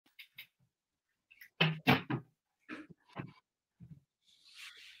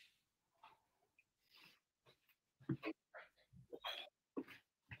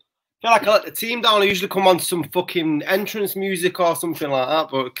I feel like I let the team down. I usually come on to some fucking entrance music or something like that,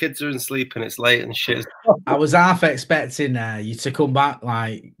 but kids are asleep and it's late and shit. I was half expecting you to come back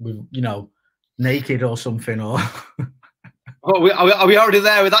like with, you know, naked or something, or. Oh, are we already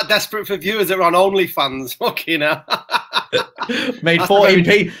there? We're that desperate for viewers that are on OnlyFans. Fucking hell. Made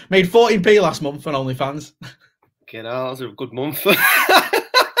 14p. Made 14p last month on OnlyFans. Okay, that was a good month.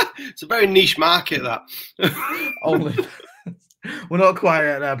 It's a very niche market, that. Only. We're not quite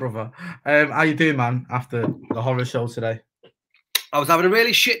there, brother. How you doing, man? After the horror show today, I was having a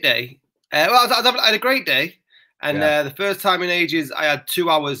really shit day. Well, I had a great day. And the first time in ages, I had 2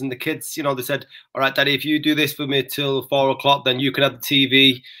 hours, and the kids, you know, they said, "All right, Daddy, if you do this for me till 4 o'clock, then you can have the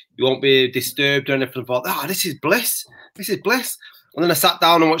TV. You won't be disturbed or anything." I thought, "Oh, this is bliss. This is bliss." And then I sat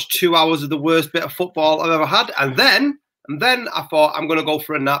down and watched 2 hours of the worst bit of football I've ever had. And then I thought, I'm going to go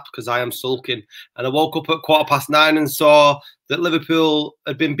for a nap because I am sulking. And I woke up at 9:15 and saw that Liverpool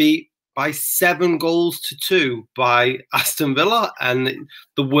had been beat by 7-2 by Aston Villa, and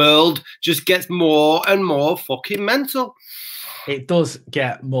the world just gets more and more fucking mental. It does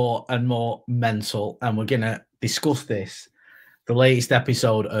get more and more mental, and we're gonna discuss this. The latest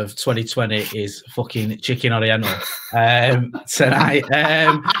episode of 2020 is fucking Chicken Oriental tonight.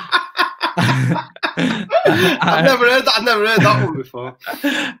 I've never heard that one before.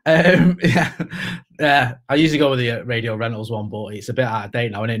 Yeah. I usually go with the Radio Rentals one, but it's a bit out of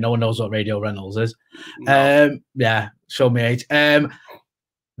date now, and no one knows what Radio Rentals is. No. Yeah, show me age.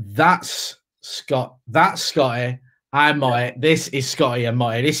 That's Scotty. I'm Motty. This is Scotty and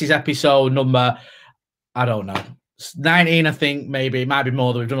Motty. This is episode number, I don't know, 19, I think. Maybe it might be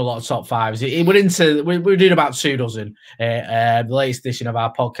more. We've done a lot of top fives. We're doing about 2 dozen. The latest edition of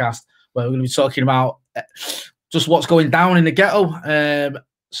our podcast, where we're going to be talking about just what's going down in the ghetto.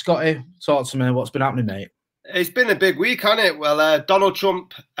 Scotty, talk to me. What's been happening, mate? It's been a big week, hasn't it? Well, Donald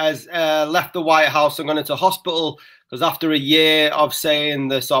Trump has left the White House and gone into hospital because after a year of saying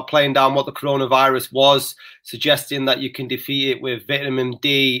the sort of playing down what the coronavirus was, suggesting that you can defeat it with vitamin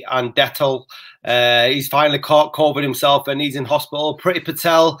D and Dettol, he's finally caught COVID himself and he's in hospital. Priti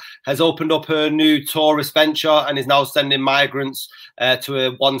Patel has opened up her new tourist venture and is now sending migrants to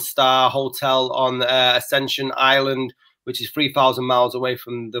a 1-star hotel on Ascension Island, which is 3,000 miles away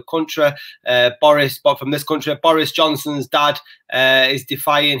from the country. Boris Johnson's dad is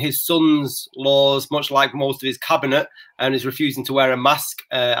defying his son's laws, much like most of his cabinet, and is refusing to wear a mask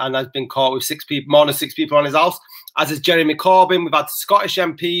and has been caught with more than 6 people on his house, as is Jeremy Corbyn. We've had Scottish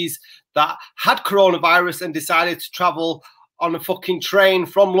MPs that had coronavirus and decided to travel on a fucking train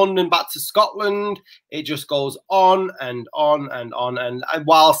from London back to Scotland. It just goes on and on and on. And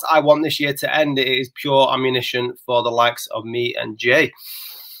whilst I want this year to end, it is pure ammunition for the likes of me and Jay.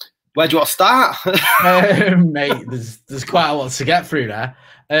 Where do you want to start? Mate, there's quite a lot to get through there.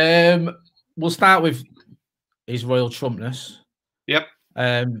 We'll start with his royal Trumpness. Yep.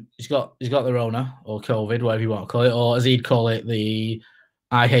 He's got the Rona or COVID, whatever you want to call it, or as he'd call it, the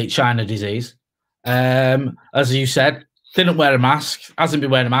I hate China disease. As you said, didn't wear a mask, hasn't been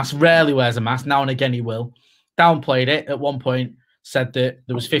wearing a mask, rarely wears a mask. Now and again he will. Downplayed it at one point, said that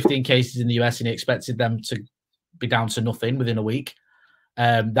there was 15 cases in the US and he expected them to be down to nothing within a week.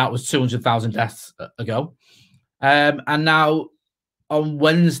 That was 200,000 deaths ago. And now on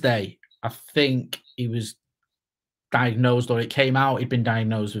Wednesday, I think he was diagnosed, or it came out he'd been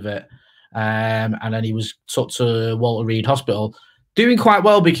diagnosed with it. And then he was took to Walter Reed Hospital. Doing quite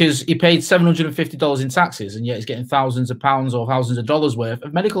well because he paid $750 in taxes, and yet he's getting thousands of pounds or thousands of dollars worth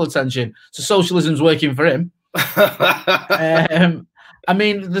of medical attention. So socialism's working for him. I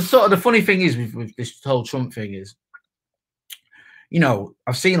mean, the funny thing is with this whole Trump thing is, you know,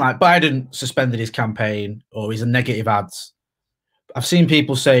 I've seen like Biden suspended his campaign or he's a negative ads. I've seen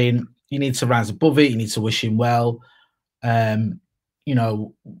people saying you need to rise above it, you need to wish him well. You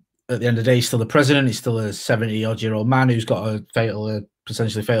know, at the end of the day, he's still the president. He's still a 70-odd-year-old man who's got a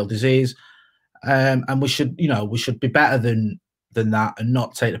potentially fatal disease. And we should be better than that and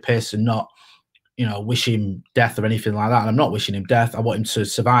not take the piss and not, you know, wish him death or anything like that. And I'm not wishing him death. I want him to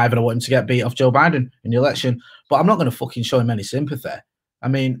survive and I want him to get beat off Joe Biden in the election. But I'm not going to fucking show him any sympathy. I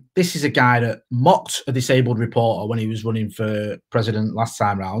mean, this is a guy that mocked a disabled reporter when he was running for president last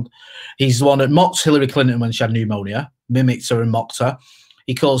time round. He's the one that mocked Hillary Clinton when she had pneumonia, mimicked her and mocked her.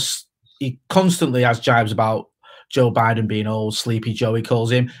 He constantly has jibes about Joe Biden being old, Sleepy Joe, he calls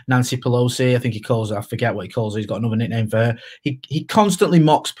him. Nancy Pelosi, I think he calls her, I forget what he calls her. He's got another nickname for her. He constantly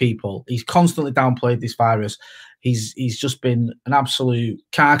mocks people. He's constantly downplayed this virus. He's just been an absolute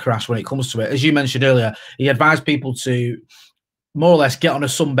car crash when it comes to it. As you mentioned earlier, he advised people to more or less get on a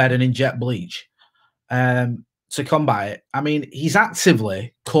sunbed and inject bleach. to combat it. I mean, he's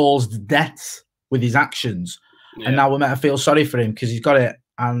actively caused deaths with his actions, and now we're meant to feel sorry for him because he's got it.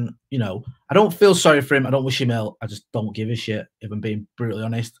 And you know, I don't feel sorry for him. I don't wish him ill. I just don't give a shit, if I'm being brutally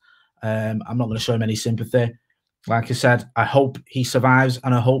honest. I'm not going to show him any sympathy. Like I said, I hope he survives,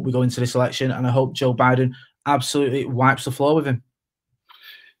 and I hope we go into this election, and I hope Joe Biden absolutely wipes the floor with him.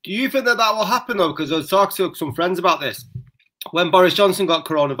 Do you think that will happen, though? Because I was talking to some friends about this. When Boris Johnson got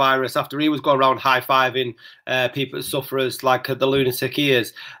coronavirus, after he was going around high-fiving people, sufferers like the lunatic he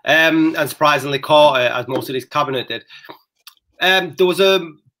is, and surprisingly caught it, as most of his cabinet did, there was a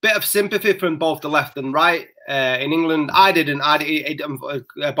bit of sympathy from both the left and right. In England, I didn't.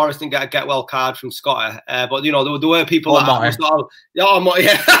 Boris didn't get a get well card from Scotty, but you know there were people that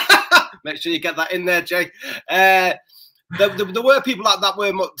make sure you get that in there, Jay. There were people that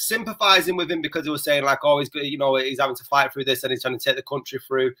were sympathising with him because they were saying like, oh, he's having to fight through this and he's trying to take the country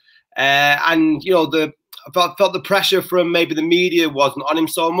through. And you know, I felt the pressure from maybe the media wasn't on him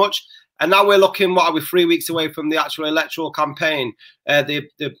so much. And now we're looking, what are we, 3 weeks away from the actual electoral campaign, the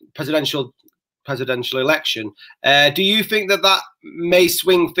presidential election. Do you think that may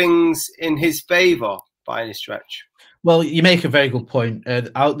swing things in his favour by any stretch? Well, you make a very good point.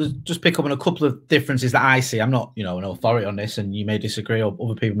 I'll just pick up on a couple of differences that I see. I'm not, you know, an authority on this, and you may disagree, or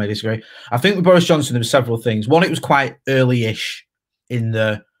other people may disagree. I think with Boris Johnson, there were several things. One, it was quite early-ish in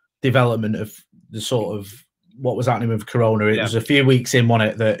the development of the sort of what was happening with Corona. It was a few weeks in,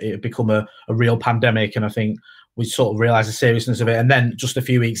 wasn't it, that it had become a real pandemic, and I think we sort of realised the seriousness of it. And then just a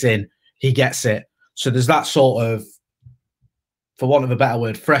few weeks in, he gets it. So there's that sort of, for want of a better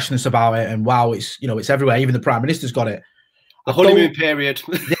word, freshness about it, and wow, it's, you know, it's everywhere. Even the Prime Minister's got it. The honeymoon period.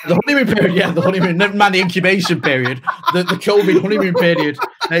 The honeymoon period, yeah, the honeymoon, never mind the incubation period, the COVID honeymoon period.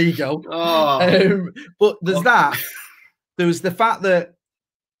 There you go. Oh. But there's that. There was the fact that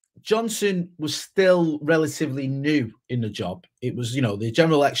Johnson was still relatively new in the job. It was, you know, the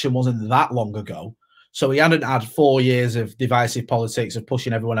general election wasn't that long ago. So he hadn't had 4 years of divisive politics, of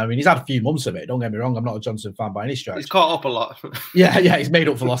pushing everyone. I mean, he's had a few months of it. Don't get me wrong. I'm not a Johnson fan by any stretch. He's caught up a lot. yeah, he's made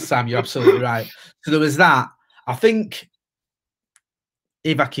up for lost time. You're absolutely right. So there was that. I think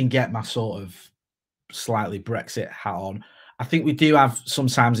if I can get my sort of slightly Brexit hat on, I think we do have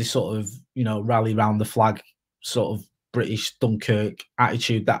sometimes this sort of, you know, rally round the flag sort of British Dunkirk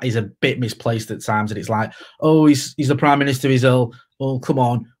attitude that is a bit misplaced at times. And it's like, oh, he's the Prime Minister, he's ill. Well, come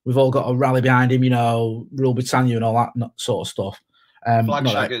on, we've all got to rally behind him, you know, rule Britannia and all that sort of stuff. Flag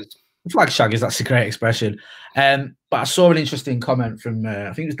shaggers. Flag shaggers, that's a great expression. But I saw an interesting comment from,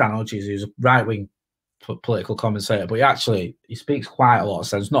 I think it was Dan Hodges, who's a right-wing political commentator, but he speaks quite a lot of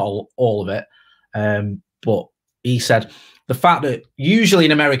sense, not all of it. But he said the fact that usually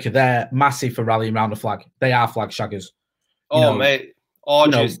in America, they're massive for rallying around the flag. They are flag shaggers. Oh, know, mate.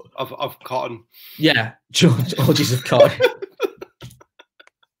 Orgies of cotton. Yeah, orgies of cotton.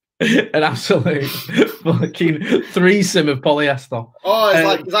 An absolute fucking threesome of polyester.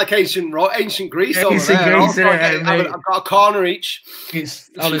 Oh, it's like ancient Greece over there. I've got a corner each.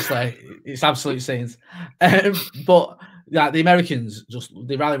 It's honestly, it's absolute scenes. But yeah, the Americans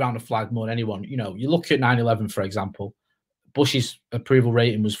they rally around the flag more than anyone. You know, you look at 9/11, for example. Bush's approval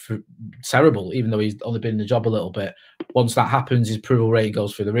rating was terrible, even though he's only been in the job a little bit. Once that happens, his approval rating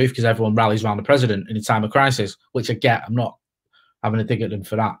goes through the roof because everyone rallies around the president in a time of crisis, which I get. I'm not having a dig at them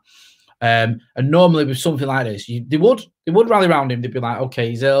for that. And normally with something like this, they would rally around him. They'd be like, okay,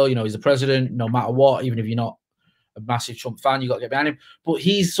 he's ill, you know, he's the president, no matter what, even if you're not a massive Trump fan, you got to get behind him. But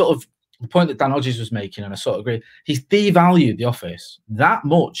he's sort of the point that Dan Hodges was making, and I sort of agree, he's devalued the office that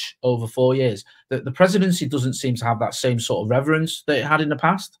much over 4 years that the presidency doesn't seem to have that same sort of reverence that it had in the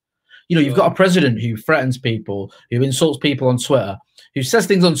past. You know, you've got a president who threatens people, who insults people on Twitter, who says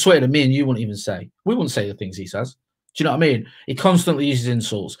things on Twitter that me and you wouldn't even say. We wouldn't say the things he says. Do you know what I mean? He constantly uses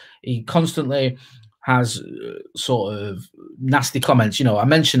insults. He constantly has sort of nasty comments. You know, I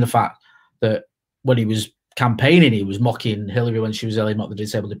mentioned the fact that when he was campaigning, he was mocking Hillary when she was ill, not the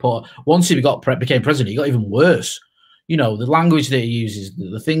disabled reporter. Once he became president, he got even worse. You know, the language that he uses,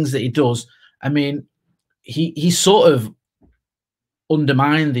 the things that he does. I mean, he sort of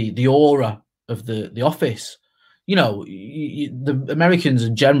undermined the aura of the office. You know, the Americans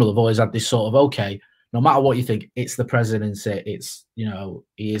in general have always had this sort of, okay, no matter what you think, it's the presidency. It's, you know,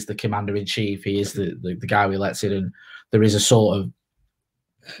 he is the commander in chief. He is the guy who lets it, and there is a sort of,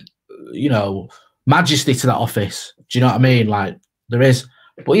 you know, majesty to that office. Do you know what I mean? Like there is,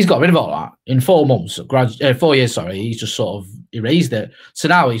 but he's got rid of all that in 4 months. 4 years, sorry. He's just sort of erased it. So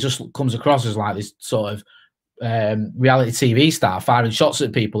now he just comes across as like this sort of reality TV star firing shots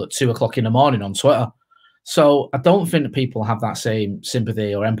at people at 2 o'clock in the morning on Twitter. So I don't think that people have that same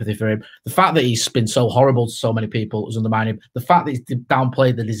sympathy or empathy for him. The fact that he's been so horrible to so many people has undermined him. The fact that he's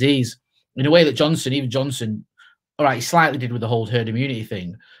downplayed the disease in a way that even Johnson, all right, he slightly did with the whole herd immunity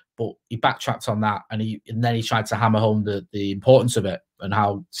thing, but he backtracked on that, and then he tried to hammer home the importance of it and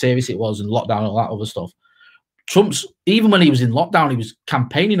how serious it was, and lockdown and all that other stuff. Trump's, even when he was in lockdown, he was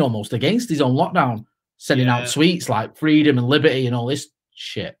campaigning almost against his own lockdown, sending out tweets like freedom and liberty and all this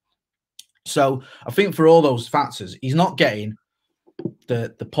shit. So I think for all those factors, he's not getting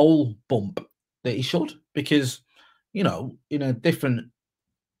the poll bump that he should, because, you know, in a different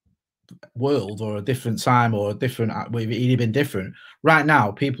world or a different time or a different, he'd have been different. Right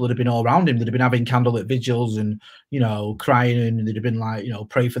now, people would have been all around him. They'd have been having candlelit vigils and, you know, crying, and they'd have been like, you know,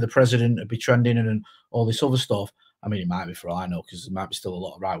 pray for the president, it'd be trending and all this other stuff. I mean, it might be, for all I know, because there might be still a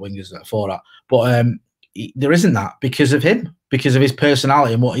lot of right wingers that are for that. But there isn't that because of him, because of his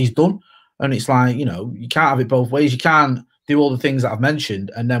personality and what he's done. And it's like, you know, you can't have it both ways. You can't do all the things that I've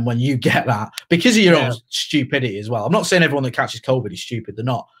mentioned, and then when you get that, because of your own stupidity as well. I'm not saying everyone that catches COVID is stupid. They're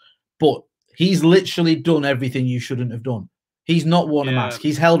not. But he's literally done everything you shouldn't have done. He's not worn a mask.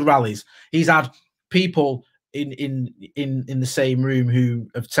 He's held rallies. He's had people in the same room who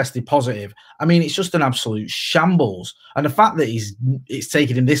have tested positive. I mean, it's just an absolute shambles. And the fact that it's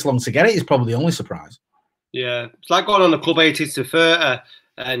taken him this long to get it is probably the only surprise. Yeah, it's like going on a club 80s to 30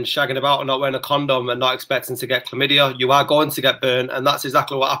 and shagging about and not wearing a condom and not expecting to get chlamydia. You are going to get burnt, and that's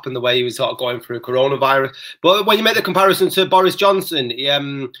exactly what happened the way he was sort of going through coronavirus. But when you make the comparison to Boris Johnson,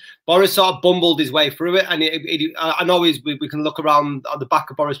 Boris sort of bumbled his way through it, and I know we can look around at the back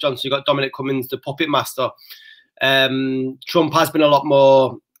of Boris Johnson. You got Dominic Cummings, the puppet master. Trump has been a lot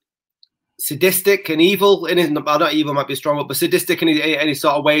more sadistic and evil in his, not evil might be strong, but sadistic in his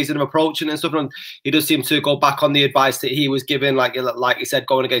sort of ways of approaching and stuff. And he does seem to go back on the advice that he was given, like he said,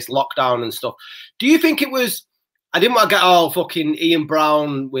 going against lockdown and stuff. Do you think it was, I didn't want to get all fucking Ian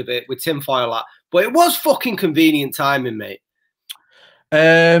Brown with it, with tinfoil at, but it was fucking convenient timing, mate.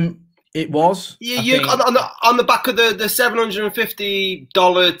 It was. Yeah, on the back of the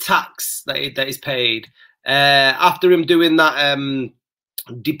 $750 tax that he's paid, after him doing that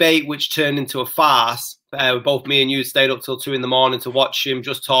debate, which turned into a farce. Both me and you stayed up till 2 in the morning to watch him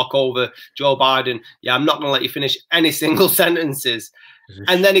just talk over Joe Biden. Yeah, I'm not going to let you finish any single sentences.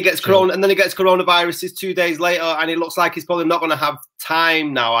 And then he gets coronavirus 2 days later, and it looks like he's probably not going to have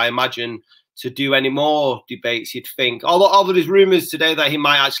time now, I imagine, to do any more debates, you'd think. Although there's rumours today that he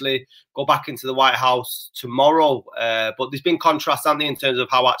might actually go back into the White House tomorrow. But there's been contrast, haven't there, in terms of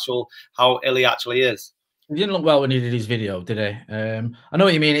how ill he actually is. He didn't look well when he did his video, did he? I know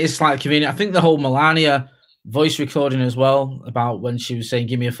what you mean. It's slightly convenient. I think the whole Melania voice recording as well, about when she was saying,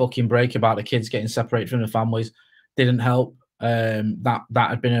 give me a fucking break, about the kids getting separated from their families, didn't help. That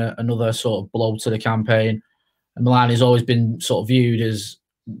had been another sort of blow to the campaign. And Melania's always been sort of viewed as,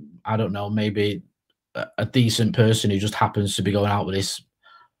 I don't know, maybe a decent person who just happens to be going out with this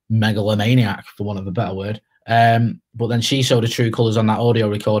megalomaniac, for want of a better word. But then she showed her true colours on that audio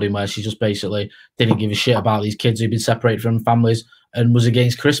recording, where she just basically didn't give a shit about these kids who'd been separated from families and was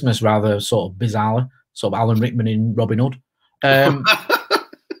against Christmas, rather sort of bizarre, sort of Alan Rickman in Robin Hood.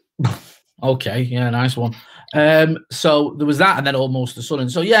 Okay, yeah, nice one. So there was that, and then almost the sun.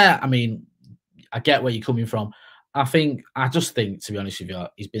 And so, yeah, I mean, I get where you're coming from. I just think, to be honest with you,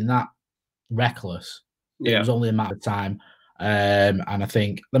 he's been that reckless. Yeah. It was only a matter of time. And I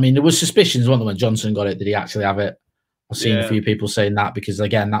think, I mean, there was suspicions, wasn't there, when Johnson got it, did he actually have it? I've seen a few people saying that, because,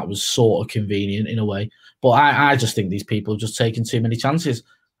 again, that was sort of convenient in a way. But I just think these people have just taken too many chances.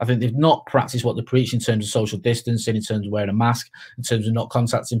 I think they've not practiced what they preach in terms of social distancing, in terms of wearing a mask, in terms of not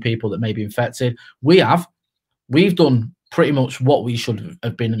contacting people that may be infected. We've done pretty much what we should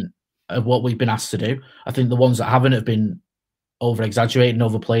have been, what we've been asked to do. I think the ones that haven't have been over-exaggerated and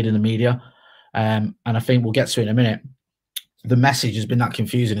overplayed in the media. And I think we'll get to it in a minute. The message has been that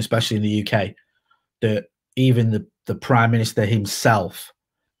confusing, especially in the UK, that even the Prime Minister himself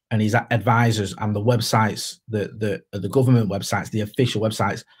and his advisors and the websites, the government websites, the official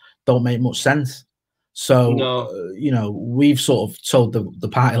websites, don't make much sense. So, you know, we've sort of told the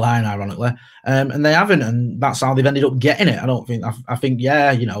party line, ironically, and they haven't, and that's how they've ended up getting it. I think,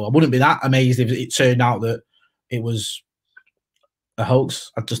 yeah, you know, I wouldn't be that amazed if it turned out that it was a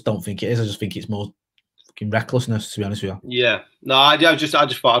hoax. I just don't think it is. I just think it's more fucking recklessness, to be honest with you. Yeah, no, I just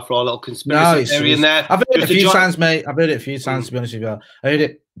thought I'd throw a little conspiracy theory in there. I've heard it a few times, mate. I've heard it a few times, to be honest with you. I heard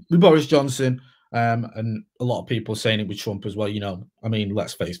it with Boris Johnson, and a lot of people saying it with Trump as well. You know, I mean,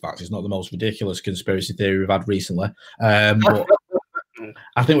 let's face facts, it's not the most ridiculous conspiracy theory we've had recently. But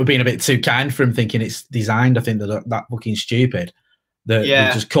I think we're being a bit too kind for him, thinking it's designed. I think that fucking stupid. that they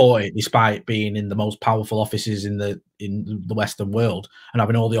just caught it despite being in the most powerful offices in the Western world and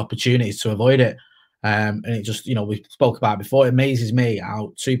having all the opportunities to avoid it. And it just, you know, we spoke about it before. It amazes me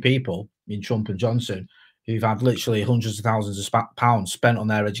how two people, in Trump and Johnson, who've had literally hundreds of thousands of pounds spent on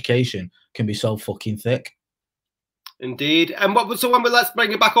their education, can be so fucking thick. Indeed. And let's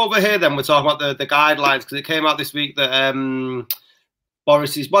bring it back over here then. We're talking about the guidelines, because it came out this week that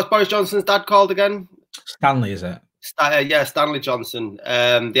what's Boris Johnson's dad called again? Stanley, is it? Yeah, Stanley Johnson.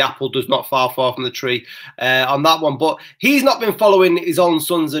 The apple does not fall far from the tree on that one. But he's not been following his own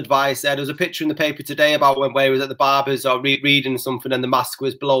son's advice. There was a picture in the paper today about where he was at the barber's or reading something and the mask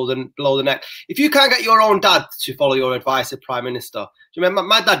was below the neck. If you can't get your own dad to follow your advice as Prime Minister, do you remember,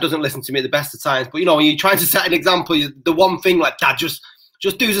 my dad doesn't listen to me at the best of times, but, you know, when you're trying to set an example, the one thing like, Dad, just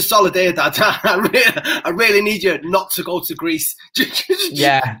do us a solid here, Dad. I really need you not to go to Greece. Just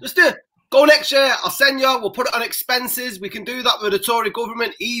do it. Go next year, I'll send you, we'll put it on expenses. We can do that with the Tory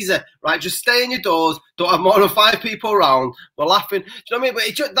government, easy, right? Just stay in your doors, don't have more than 5 people around. We're laughing. Do you know what I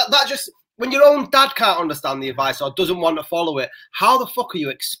mean? But that just, when your own dad can't understand the advice or doesn't want to follow it, how the fuck are you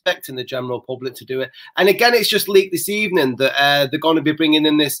expecting the general public to do it? And again, it's just leaked this evening that they're going to be bringing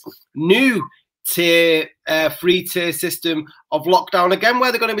in this new free tier system of lockdown again,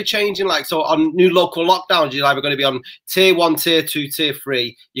 where they're going to be changing, like, so on new local lockdowns, you're either going to be on tier 1, tier 2, tier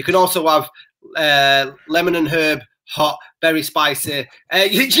 3. You can also have lemon and herb, hot, very spicy.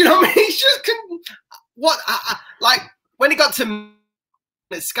 You know what I mean? It's just like when it got to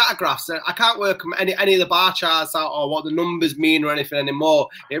scattergraphs, I can't work any of the bar charts out or what the numbers mean or anything anymore.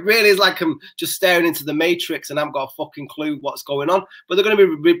 It really is like I'm just staring into the matrix and I haven't got a fucking clue what's going on. But they're going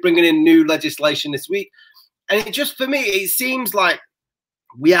to be bringing in new legislation this week. And it just, for me, it seems like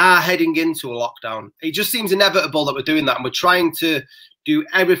we are heading into a lockdown. It just seems inevitable that we're doing that, and we're trying to do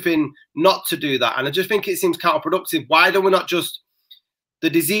everything not to do that. And I just think it seems counterproductive. Why don't we not just... The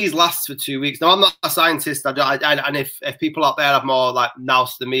disease lasts for 2 weeks. Now, I'm not a scientist, and if people out there have more like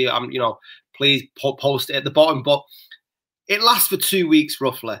nous than me, you know, please post it at the bottom. But it lasts for 2 weeks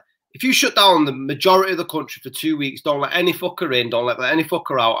roughly. If you shut down the majority of the country for 2 weeks, don't let any fucker in, don't let any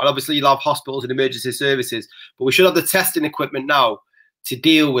fucker out, and obviously you'll have hospitals and emergency services, but we should have the testing equipment now to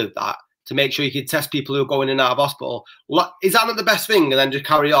deal with that, to make sure you can test people who are going in and out of hospital. Is that not the best thing? And then just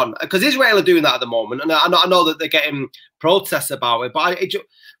carry on? Because Israel are doing that at the moment, and I know that they're getting protests about it, but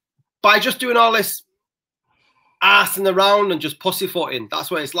by just doing all this arsing around and just pussyfooting, that's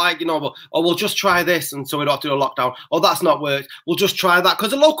what it's like, you know. Or we'll just try this, and so we don't have to do a lockdown. Oh, that's not worked. We'll just try that,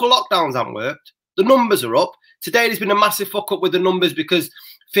 because the local lockdowns haven't worked. The numbers are up. Today there's been a massive fuck up with the numbers because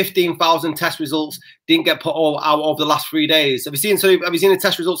 15,000 test results didn't get put out over the last 3 days. Have you seen the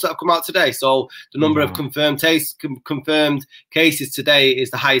test results that have come out today? So the number of confirmed cases today is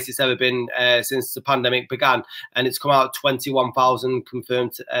the highest it's ever been since the pandemic began, and it's come out 21,000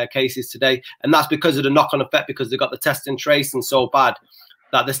 confirmed cases today, and that's because of the knock-on effect, because they got the test and tracing so bad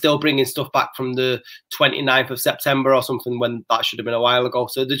that they're still bringing stuff back from the 29th of September or something, when that should have been a while ago.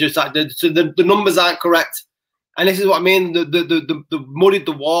 So they're just like, the numbers aren't correct. And this is what I mean. The muddied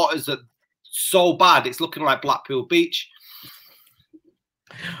the waters are so bad. It's looking like Blackpool Beach.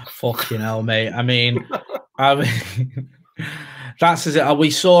 Fucking hell, mate. I mean, that's it. We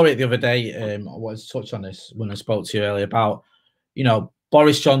saw it the other day. I wanted to touch on this when I spoke to you earlier about, you know,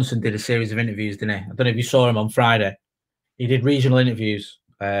 Boris Johnson did a series of interviews, didn't he? I don't know if you saw him on Friday. He did regional interviews.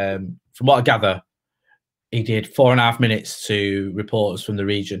 From what I gather, he did 4.5 minutes to reporters from the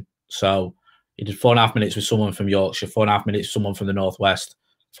region. So he did 4.5 minutes with someone from Yorkshire, 4.5 minutes with someone from the Northwest,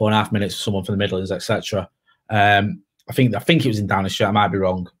 4.5 minutes with someone from the Midlands, etc. I think it was in Downing Street. I might be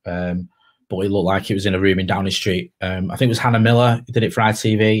wrong, but it looked like it was in a room in Downing Street. I think it was Hannah Miller who did it for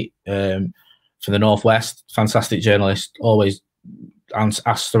ITV from the Northwest. Fantastic journalist, always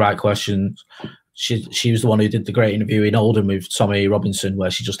asks the right questions. She was the one who did the great interview in Oldham with Tommy Robinson,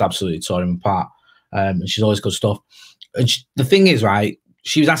 where she just absolutely tore him apart. And she's always good stuff. And the thing is, right,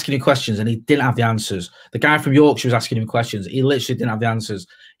 she was asking him questions and he didn't have the answers. The guy from Yorkshire was asking him questions. He literally didn't have the answers.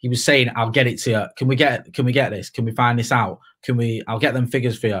 He was saying, I'll get it to you. Can we get this? Can we find this out? I'll get them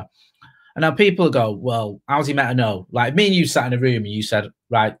figures for you. And now people go, well, how's he meant to know? Like, me and you sat in a room and you said,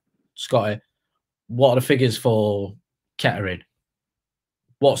 right, Scotty, what are the figures for Kettering?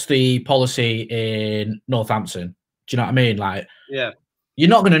 What's the policy in Northampton? Do you know what I mean? Like, yeah, you're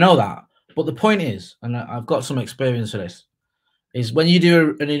not going to know that. But the point is, and I've got some experience of this, is when you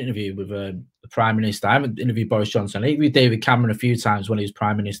do an interview with the Prime Minister. I haven't interviewed Boris Johnson. I interviewed David Cameron a few times when he was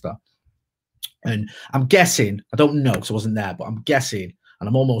Prime Minister. And I'm guessing, I don't know because I wasn't there, but I'm guessing, and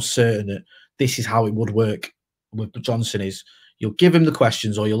I'm almost certain that this is how it would work with Johnson is you'll give him the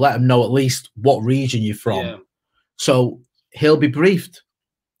questions or you'll let him know at least what region you're from. Yeah. So he'll be briefed.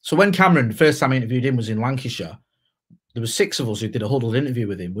 So when Cameron, the first time I interviewed him was in Lancashire, there were 6 of us who did a huddled interview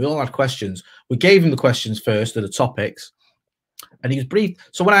with him. We all had questions. We gave him the questions first, the topics, and he was briefed.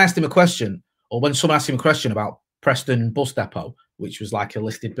 So when I asked him a question, or when someone asked him a question about Preston Bus Depot, which was like a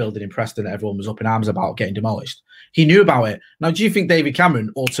listed building in Preston that everyone was up in arms about getting demolished, he knew about it. Now, do you think David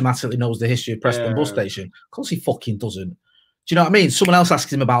Cameron automatically knows the history of Preston Bus Station? Of course he fucking doesn't. Do you know what I mean? Someone else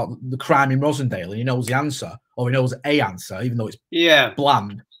asks him about the crime in Rosendale and he knows the answer, or he knows a answer, even though it's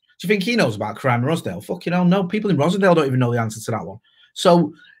bland. Do you think he knows about crime in Rosendale? Fucking hell, no. People in Rosendale don't even know the answer to that one.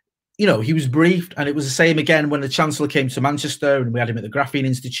 So, you know, he was briefed, and it was the same again when the Chancellor came to Manchester and we had him at the Graphene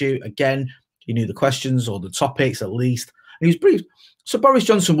Institute. Again, he knew the questions or the topics at least, and he was briefed. So Boris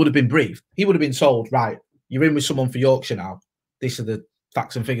Johnson would have been briefed. He would have been told, right, you're in with someone for Yorkshire now. These are the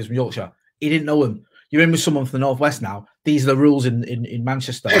facts and figures from Yorkshire. He didn't know them. You're in with someone from the Northwest now. These are the rules in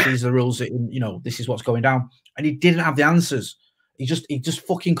Manchester. These are the rules in, you know, this is what's going down. And he didn't have the answers. He's just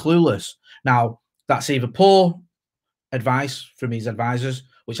fucking clueless. Now, that's either poor advice from his advisors,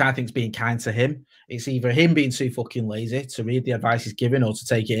 which I think is being kind to him. It's either him being too fucking lazy to read the advice he's given or to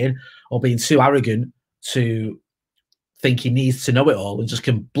take it in, or being too arrogant to think he needs to know it all and just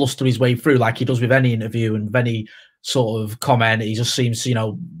can bluster his way through like he does with any interview and with any sort of comment. He just seems to, you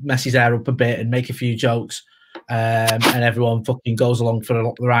know, mess his hair up a bit and make a few jokes. And everyone fucking goes along for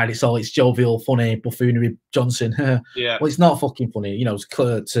the ride. It's jovial, funny, buffoonery Johnson. Yeah. Well, it's not fucking funny. You know,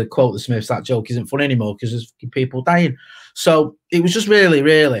 to quote the Smiths, that joke isn't funny anymore because there's people dying. So it was just really,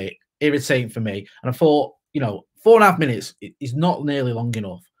 really irritating for me. And I thought, you know, 4.5 minutes is not nearly long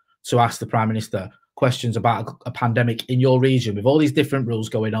enough to ask the Prime Minister questions about a pandemic in your region with all these different rules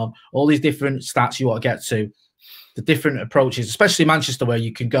going on, all these different stats you want to get to, the different approaches, especially Manchester, where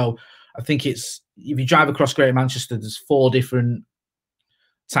you can go. I think it's, if you drive across Greater Manchester, there's 4 different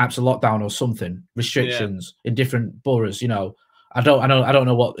types of lockdown or something, restrictions in different boroughs. You know, I don't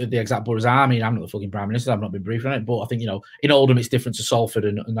know what the exact boroughs are. I mean, I'm not the fucking Prime Minister. I've not been briefed on it, but I think, you know, in Oldham it's different to Salford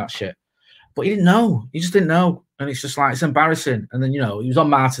and that shit. But he didn't know. He just didn't know, and it's just like, it's embarrassing. And then, you know, he was on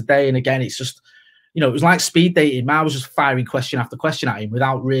Mar today, and again, it's just, you know, it was like speed dating. Mar was just firing question after question at him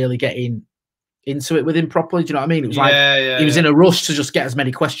without really getting into it with him properly. Do you know what I mean? It was like he was in a rush to just get as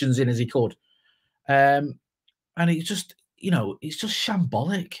many questions in as he could. And it's just, you know, it's just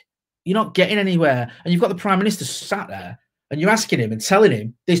shambolic. You're not getting anywhere. And you've got the Prime Minister sat there and you're asking him and telling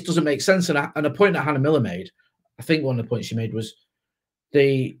him this doesn't make sense. And a point that Hannah Miller made, I think one of the points she made was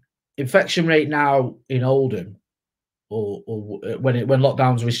the infection rate now in Oldham, or when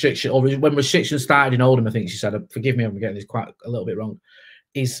lockdowns, restriction, or when restrictions started in Oldham, I think she said, forgive me, I'm getting this quite a little bit wrong,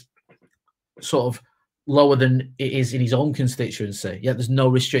 is sort of lower than it is in his own constituency. Yet there's no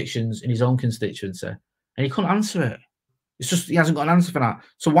restrictions in his own constituency, and he couldn't answer it. It's just he hasn't got an answer for that.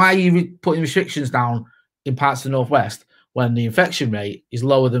 So why are you putting restrictions down in parts of the Northwest when the infection rate is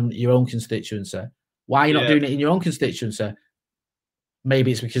lower than your own constituency? Why are you not doing it in your own constituency?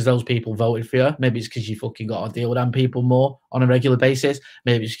 Maybe it's because those people voted for you. Maybe it's because you fucking got to deal with them people more on a regular basis.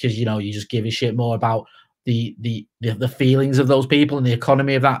 Maybe it's because, you know, you just give a shit more about the feelings of those people and the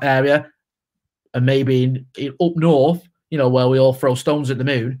economy of that area. And maybe up north, you know, where we all throw stones at the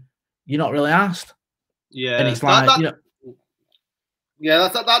moon, you're not really asked. Yeah, and it's like, you know. Yeah,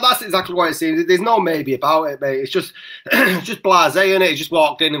 that's exactly what it seems. There's no maybe about it, mate. It's just just blasé, innit? He just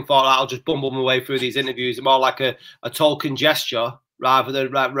walked in and thought, I'll just bumble my way through these interviews. More like a token gesture rather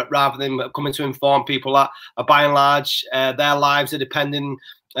than coming to inform people that by and large their lives are depending,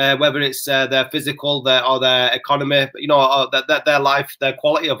 whether it's their physical, or their economy, you know, or their life, their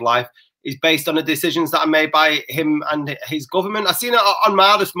quality of life is based on the decisions that are made by him and his government. I seen it on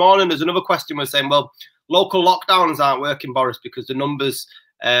Mar this morning. There's another question was saying, well, local lockdowns aren't working, Boris, because the numbers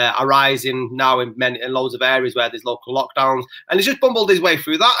are rising now in loads of areas where there's local lockdowns. And he's just bumbled his way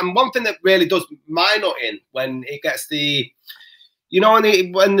through that. And one thing that really does my nut in when it gets the, you know,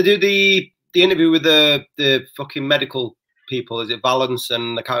 when they do the interview with the fucking medical people, is it Valence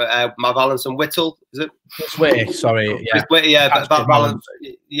and Valence and Whittle? Is it? It's Whitty, sorry. Yeah, Whitty, yeah, that Valence.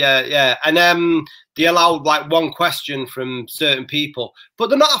 Yeah. And they allow like one question from certain people, but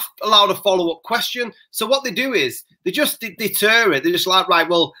they're not allowed a follow-up question. So what they do is they just deter it. They're just like, right,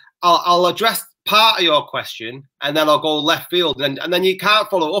 well, I'll address part of your question and then I'll go left field, and then you can't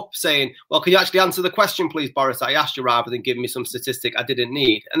follow up saying, well, can you actually answer the question, please, Boris, I asked you, rather than give me some statistic I didn't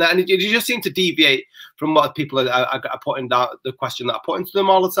need. And you just seem to deviate from what people are putting down, the question that I put into them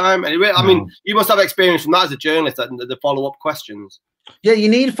all the time. And I mean, you must have experience from that as a journalist, the follow-up questions. Yeah, you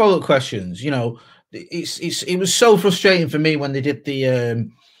need follow-up questions. You know, it was so frustrating for me when they did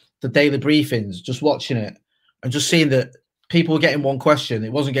the daily briefings, just watching it and just seeing that people were getting one question,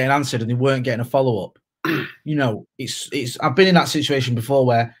 it wasn't getting answered, and they weren't getting a follow-up. you know, it's I've been in that situation before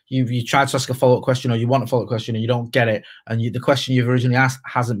where you tried to ask a follow-up question, or you want a follow-up question and you don't get it, and the question you've originally asked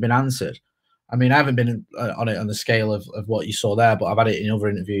hasn't been answered. I mean, I haven't been on it on the scale of what you saw there, but I've had it in other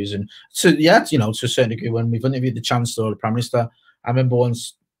interviews. And so, yeah, you know, to a certain degree, when we've interviewed the Chancellor or the Prime Minister, I remember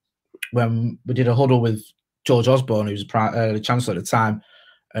once when we did a huddle with George Osborne, who was the Chancellor at the time,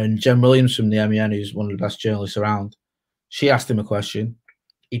 and Jen Williams from the MEN, who's one of the best journalists around. She asked him a question.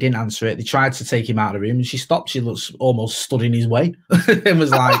 He didn't answer it. They tried to take him out of the room, and she stopped. She looks almost stood in his way and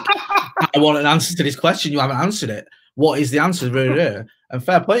was like, I want an answer to this question. You haven't answered it. What is the answer? And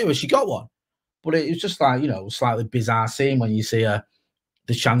fair play to her, she got one. But it was just like, you know, slightly bizarre scene when you see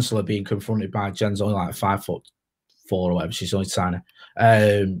the Chancellor being confronted by Jen's only like 5'4" or whatever. She's only tiny.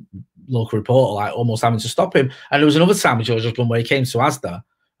 Local reporter, like almost having to stop him. And there was another time with George Osborne where he came to Asda,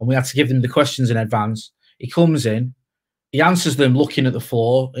 and we had to give them the questions in advance. He comes in. He answers them looking at the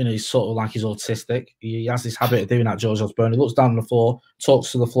floor, and he's sort of like he's autistic. He has this habit of doing that, George Osborne. He looks down on the floor,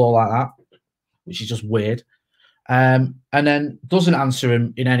 talks to the floor like that, which is just weird. And then doesn't answer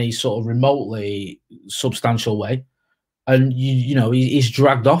him in any sort of remotely substantial way. And, you know, he's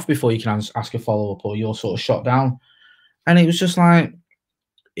dragged off before you can ask a follow-up, or you're sort of shot down. And it was just like,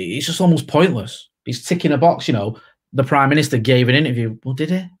 it's just almost pointless. He's ticking a box, you know. The Prime Minister gave an interview. Well, did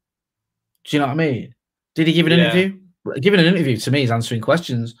he? Do you know what I mean? Did he give an interview? Giving an interview to me is answering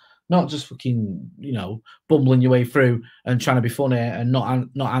questions, not just fucking, you know, bumbling your way through and trying to be funny and not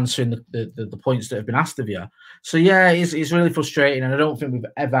answering the points that have been asked of you. So yeah, it's really frustrating, and I don't think we've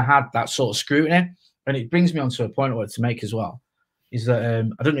ever had that sort of scrutiny. And it brings me on to a point I wanted to make as well, is that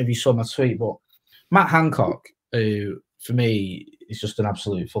I don't know if you saw my tweet, but Matt Hancock, who for me is just an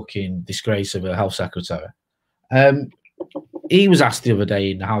absolute fucking disgrace of a health secretary. He was asked the other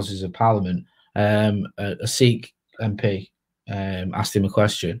day in the Houses of Parliament, a Sikh MP asked him a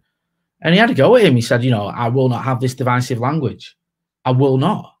question, and he had to go at him. He said, you know, I will not have this divisive language. I will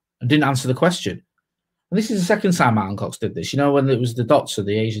not. And didn't answer the question. And this is the second time Matt Hancock did this. You know, when it was the doctor,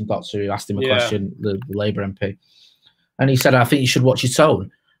 the Asian doctor, who asked him a question, the Labour MP. And he said, I think you should watch your tone.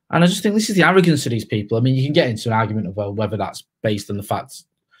 And I just think this is the arrogance of these people. I mean, you can get into an argument of, well, whether that's based on the fact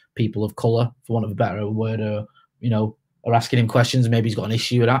people of colour, for want of a better word, or, you know, are asking him questions. Maybe he's got an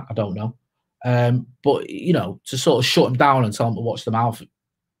issue with that. I don't know. But, you know, to sort of shut him down and tell him to watch the mouth,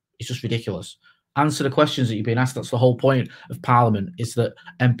 it's just ridiculous. Answer the questions that you've been asked. That's the whole point of Parliament, is that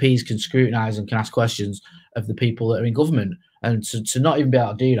MPs can scrutinise and can ask questions of the people that are in government. And to not even be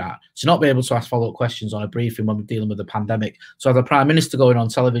able to do that, to not be able to ask follow-up questions on a briefing when we're dealing with a pandemic, to have the Prime Minister going on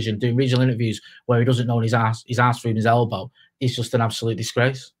television doing regional interviews where he doesn't know his ass through his elbow, is just an absolute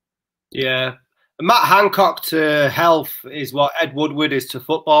disgrace. Yeah. Matt Hancock to health is what Ed Woodward is to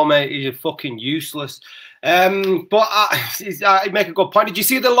football, mate. He's fucking useless. But I make a good point. Did you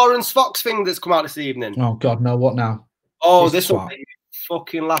see the Laurence Fox thing that's come out this evening? Oh, God, no. What now? Oh, this one.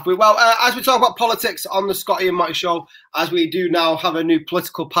 Fucking laugh. Well, as we talk about politics on the Scotty and Motty show, as we do now have a new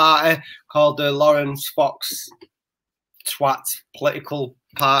political party called the Laurence Fox Twat Political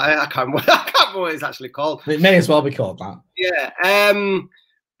Party. I can't remember what it's actually called. It may as well be called that. Yeah.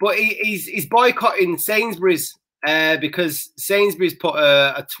 But he's boycotting Sainsbury's because Sainsbury's put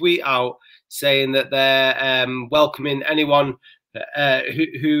a tweet out saying that they're welcoming anyone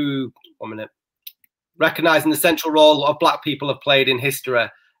who 1 minute, recognising the central role of black people have played in history.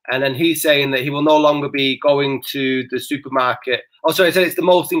 And then he's saying that he will no longer be going to the supermarket. Oh, sorry, he said it's the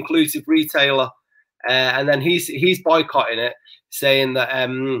most inclusive retailer. And then he's boycotting it, saying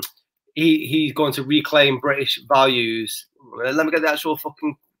that he's going to reclaim British values. Let me get the actual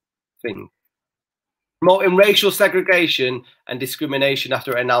fucking thing. Promoting racial segregation and discrimination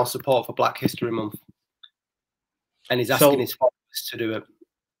after it announced support for Black History Month. And he's asking his followers to do it.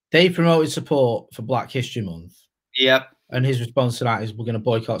 They promoted support for Black History Month. Yep. And his response to that is, we're going to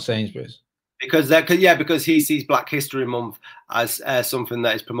boycott Sainsbury's. Because he sees Black History Month as something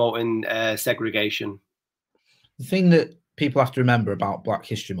that is promoting segregation. The thing that people have to remember about Black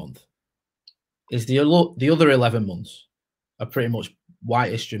History Month is the other 11 months are pretty much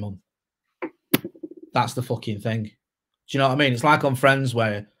White History Month. That's the fucking thing. Do you know what I mean? It's like on Friends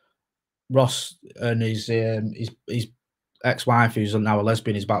where Ross and his ex-wife, who's now a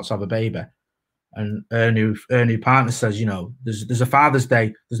lesbian, is about to have a baby, and her new partner says, you know, there's a Father's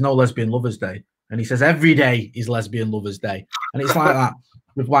Day, there's no Lesbian Lovers Day, and he says every day is Lesbian Lovers Day, and it's like that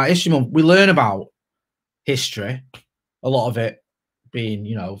with White History Month. We learn about history, a lot of it being,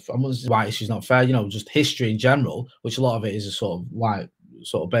 you know, white history is not fair, you know, just history in general, which a lot of it is a sort of white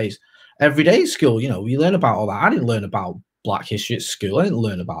sort of base. Every day at school, you know, you learn about all that. I didn't learn about Black history at school. I didn't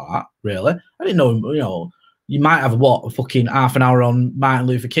learn about that, really. I didn't know, you know, you might have what, a fucking half an hour on Martin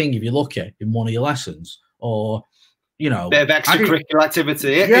Luther King if you're lucky in one of your lessons, or you know, bit of extracurricular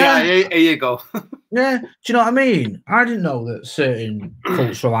activity. Yeah, here you go. Yeah, do you know what I mean? I didn't know that certain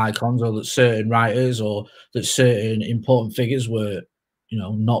cultural icons, or that certain writers, or that certain important figures were, you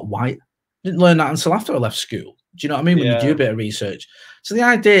know, not white. Didn't learn that until after I left school. Do you know what I mean? When you do a bit of research. So the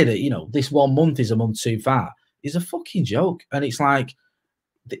idea that, you know, this 1 month is a month too far is a fucking joke. And it's like,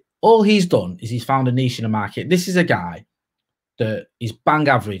 all he's done is he's found a niche in the market. This is a guy that is bang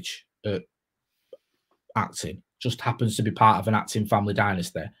average at acting, just happens to be part of an acting family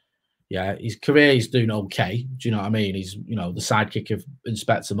dynasty. Yeah, his career is doing okay. Do you know what I mean? He's, you know, the sidekick of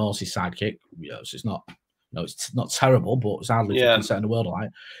Inspector Morse's sidekick. You know, so it's not, no, it's not terrible, but it's hardly fucking setting the world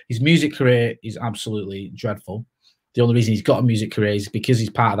alight. His music career is absolutely dreadful. The only reason he's got a music career is because he's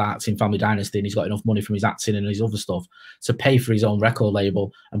part of the acting family dynasty, and he's got enough money from his acting and his other stuff to pay for his own record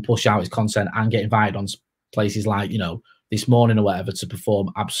label and push out his content and get invited on places like, you know, This Morning or whatever to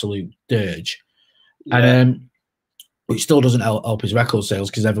perform absolute dirge. And which still doesn't help his record sales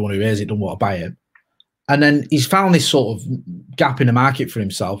because everyone who hears it doesn't want to buy it. And then he's found this sort of gap in the market for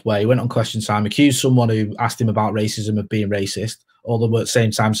himself where he went on Question Time, accused someone who asked him about racism of being racist, although at the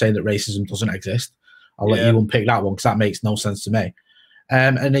same time saying that racism doesn't exist. I'll let you unpick that one because that makes no sense to me.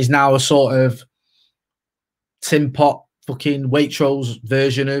 And he's now a sort of Tim Pot fucking Waitrose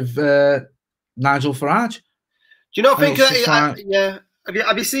version of Nigel Farage. Do you not think that?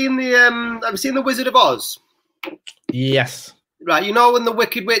 Have you seen the Wizard of Oz? Yes. Right, you know when the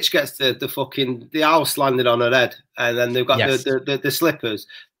Wicked Witch gets the house landed on her head, and then they've got the slippers.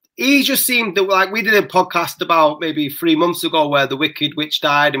 He just seemed that, like, we did a podcast about maybe 3 months ago where the Wicked Witch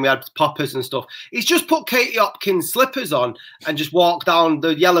died and we had poppers and stuff. He's just put Katie Hopkins' slippers on and just walked down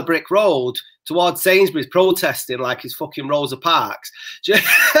the yellow brick road towards Sainsbury's protesting like it's fucking Rosa Parks.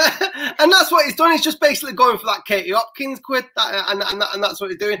 And that's what he's done. He's just basically going for that Katie Hopkins quid, and that's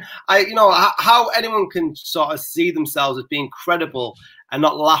what he's doing. You know, how anyone can sort of see themselves as being credible and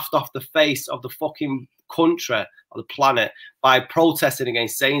not laughed off the face of the fucking country or the planet by protesting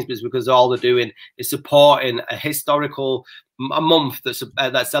against Sainsbury's because all they're doing is supporting a month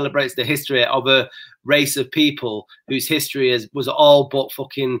that celebrates the history of a race of people whose history was all but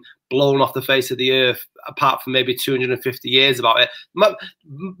fucking blown off the face of the earth, apart from maybe 250 years about it.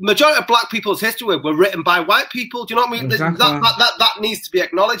 Majority of black people's history were written by white people. Do you know what I mean? Exactly. That needs to be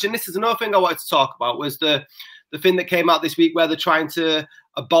acknowledged. And this is another thing I wanted to talk about, was the thing that came out this week where they're trying to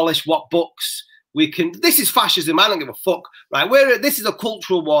abolish what books we can. This is fascism. I don't give a fuck, right? This is a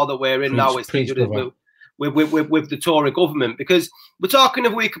cultural war that we're in now. It's with the Tory government, because we're talking a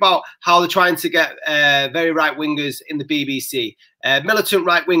week about how they're trying to get very right wingers in the BBC, militant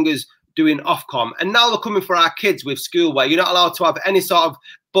right wingers doing Ofcom, and now they're coming for our kids with school where you're not allowed to have any sort of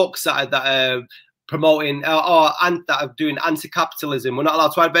books that are promoting or that are doing anti-capitalism. We're not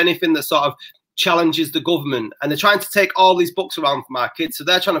allowed to have anything that sort of challenges the government, and they're trying to take all these books around from our kids. So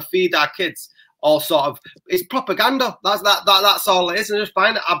they're trying to feed our kids all sort of, it's propaganda. That's all it is. And I just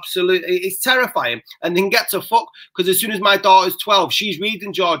find it absolutely, it's terrifying. And then get to fuck, because as soon as my daughter's 12, she's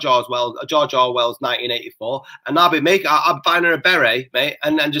reading George Orwell's 1984, and I'm buying her a beret, mate,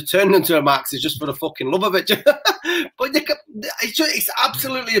 and just turning into a Marxist just for the fucking love of it. But it's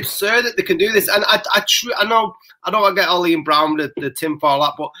absolutely absurd that they can do this. And I know I don't want to get Ollie and Brown the tinfoil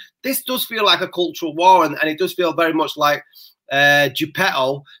hat, but this does feel like a cultural war, and it does feel very much like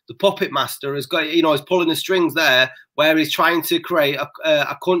Geppetto, the puppet master, has got, you know, is pulling the strings there, where he's trying to create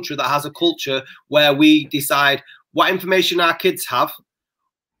a country that has a culture where we decide what information our kids have,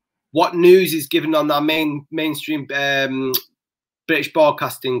 what news is given on our mainstream British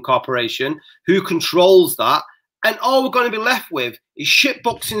Broadcasting Corporation, who controls that, and all we're going to be left with is shit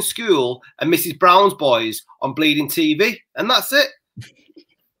books in school and Mrs. Brown's Boys on bleeding TV, and that's it.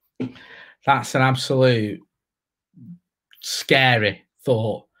 That's an absolute scary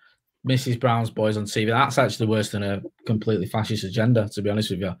thought. Mrs. Brown's Boys on TV. That's actually worse than a completely fascist agenda, to be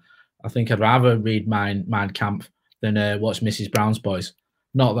honest with you. I think I'd rather read Mein Kampf than watch Mrs. Brown's Boys.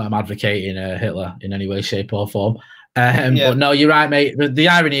 Not that I'm advocating Hitler in any way, shape or form. But no, you're right, mate. The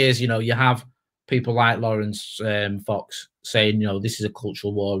irony is, you know, you have people like Laurence Fox saying, you know, this is a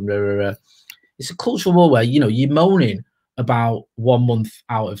cultural war. It's a cultural war where, you know, you're moaning about 1 month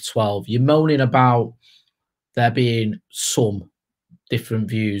out of 12. You're moaning about there being some different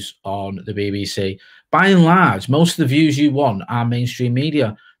views on the BBC. By and large, most of the views you want are mainstream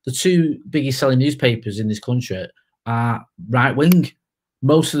media. The two biggest selling newspapers in this country are right-wing.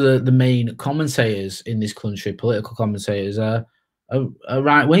 Most of the main commentators in this country, political commentators, are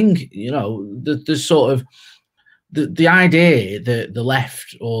right-wing. You know, there's sort of the idea that the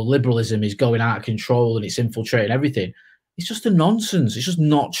left or liberalism is going out of control and it's infiltrating everything, it's just a nonsense. It's just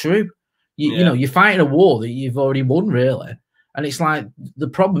not true. You know, you're fighting a war that you've already won, really. And it's like, the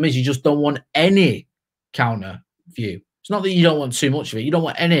problem is you just don't want any counter view. It's not that you don't want too much of it. You don't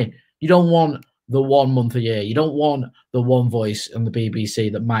want any. You don't want the 1 month a year. You don't want the one voice on the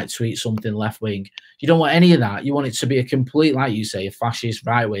BBC that might tweet something left wing. You don't want any of that. You want it to be a complete, like you say, a fascist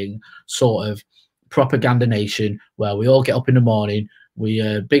right wing sort of propaganda nation where we all get up in the morning.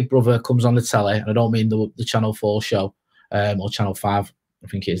 Big Brother comes on the telly, and I don't mean the Channel 4 show or Channel 5, I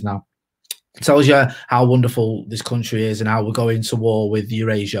think it is now. It tells you how wonderful this country is and how we're going to war with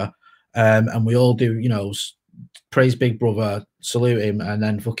Eurasia. And we all do, you know, praise Big Brother, salute him, and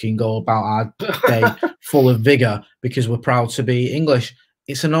then fucking go about our day full of vigor because we're proud to be English.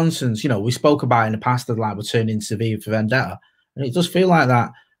 It's a nonsense. You know, we spoke about in the past that like we're turning to V for Vendetta, and it does feel like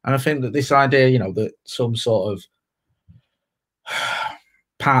that. And I think that this idea, you know, that some sort of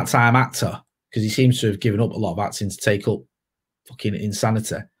part-time actor, because he seems to have given up a lot of acting to take up fucking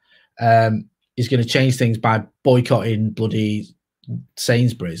insanity, is going to change things by boycotting bloody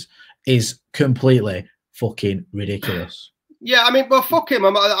Sainsbury's is completely fucking ridiculous. Yeah, I mean, well, fuck him.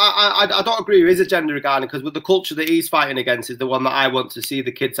 I don't agree with his agenda regarding, because with the culture that he's fighting against is the one that I want to see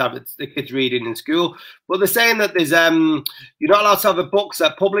the kids have, the kids reading in school. But they're saying that there's you're not allowed to have a books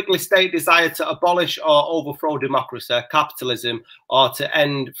that publicly state desire to abolish or overthrow democracy, capitalism, or to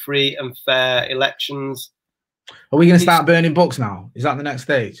end free and fair elections. Are we going to start burning books now? Is that the next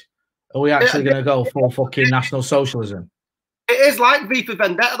stage? Are we actually going to go for fucking National Socialism? It is like V for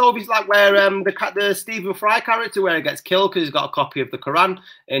Vendetta, though. It's like where the Stephen Fry character, where he gets killed because he's got a copy of the Quran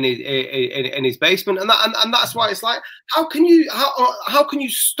in his basement, and that's why it's like, how can you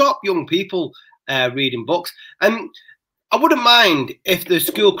stop young people reading books? And I wouldn't mind if the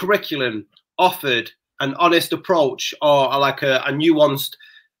school curriculum offered an honest approach or like a nuanced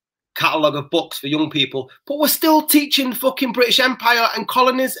catalogue of books for young people, but we're still teaching fucking British Empire and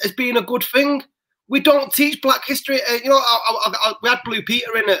colonies as being a good thing. We don't teach Black history. You know, we had Blue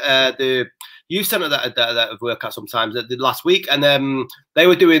Peter in at the youth centre that I work at sometimes last week, and they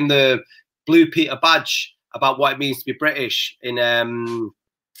were doing the Blue Peter badge about what it means to be British in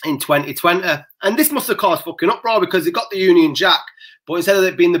 2020. And this must have caused fucking uproar because they got the Union Jack, but instead of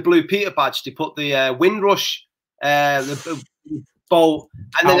it being the Blue Peter badge, they put the Windrush the boat,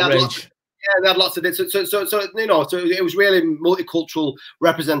 and then they had lots of it. So you know, so it was really multicultural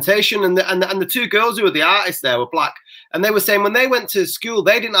representation. And the two girls who were the artists there were Black, and they were saying when they went to school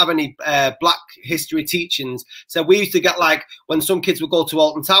they didn't have any Black history teachings. So we used to get, like, when some kids would go to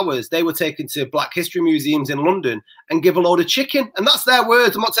Alton Towers, they were taken to Black history museums in London and give a load of chicken, and that's their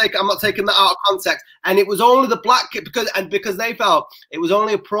words. I'm not taking that out of context. And it was only the Black kid because they felt it was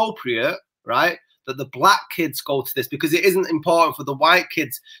only appropriate, right, that the Black kids go to this because it isn't important for the white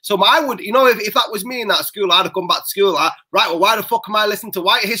kids. So I would, you know, if that was me in that school, I'd have come back to school. Right, well, why the fuck am I listening to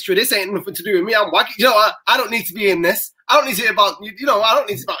white history? This ain't nothing to do with me. I'm white. You know, I don't need to be in this. I don't need to hear about, you know, I don't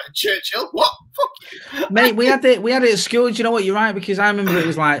need to hear about Churchill. What? Fuck you. Mate, we had it at school. Do you know what? You're right, because I remember it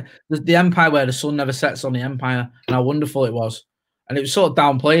was like the empire where the sun never sets on the empire, and how wonderful it was. And it was sort of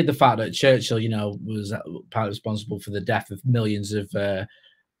downplayed the fact that Churchill, you know, was partly responsible for the death of millions of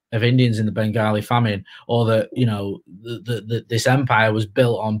Indians in the Bengali famine, or that, you know, this empire was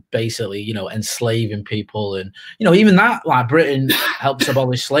built on basically, you know, enslaving people. And, you know, even that, like, Britain helped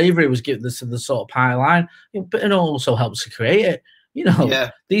abolish slavery, was given the sort of pie line, you know, but it also helps to create it. You know,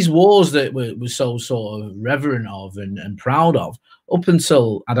 these wars that we're so sort of reverent of and proud of, up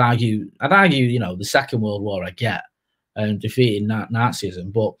until I'd argue, you know, the Second World War I get, and defeating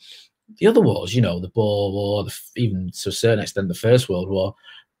Nazism, but the other wars, you know, the Boer War, even to a certain extent the First World War,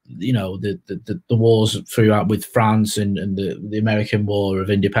 you know, the wars throughout with France and the American War of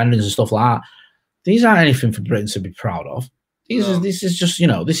Independence and stuff like that, these aren't anything for Britain to be proud of. This is just, you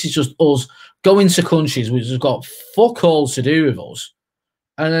know, this is just us going to countries which have got fuck all to do with us,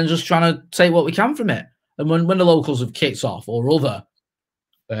 and then just trying to take what we can from it. And when the locals have kicked off, or other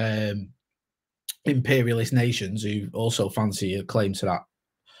imperialist nations who also fancy a claim to that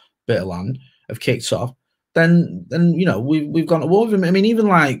bit of land have kicked off, then you know, we've gone to war with them. I mean, even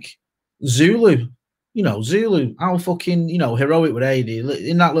like Zulu, you know, how fucking, you know, heroic were they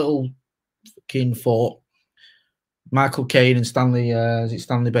in that little fucking fort. Michael Caine and Stanley, is it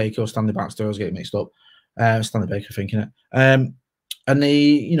Stanley Baker or Stanley Baxter? I was getting mixed up. Stanley Baker, thinking it. And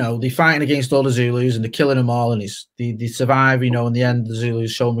they're fighting against all the Zulus and they're killing them all, and they survive, you know. In the end, the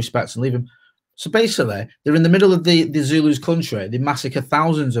Zulus show them respect and leave them. So basically, they're in the middle of the Zulus' country. They massacre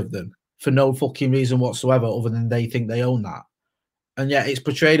thousands of them for no fucking reason whatsoever, other than they think they own that. And yet it's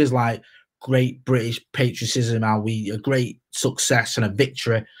portrayed as like great British patriotism, how a great success and a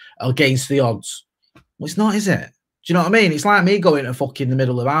victory against the odds. Well, it's not, is it? Do you know what I mean? It's like me going to fucking the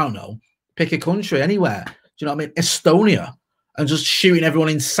middle of, I don't know, pick a country anywhere. Do you know what I mean? Estonia, and just shooting everyone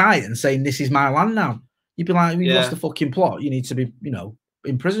in sight and saying, this is my land now. You'd be like, you lost the fucking plot. You need to be,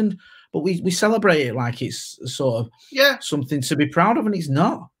 imprisoned. But we celebrate it like it's sort of something to be proud of, and it's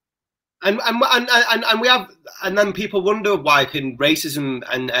not. And we have, and then people wonder why can racism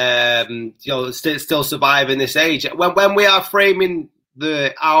and still survive in this age when we are framing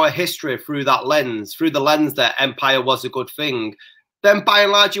our history through that lens, through the lens that empire was a good thing. Then by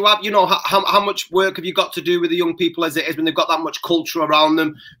and large, you have, how much work have you got to do with the young people as it is when they've got that much culture around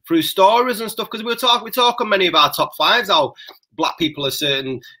them through stories and stuff? Because we talk on many of our top fives how black people are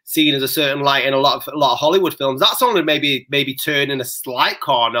seen as a certain light in a lot of Hollywood films. That's only maybe turning a slight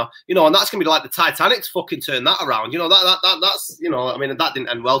corner, and that's gonna be like the Titanic's fucking turn that around. That's I mean, that didn't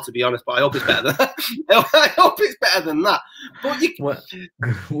end well, to be honest, but I hope it's better than that. I hope it's better than that. But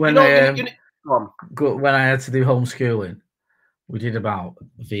when I had to do homeschooling, we did about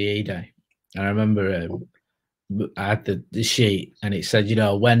VE Day, and I remember I had the sheet, and it said,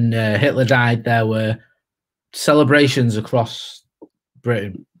 when Hitler died, there were celebrations across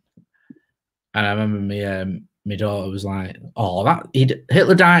Britain, and I remember my daughter was like, "Oh,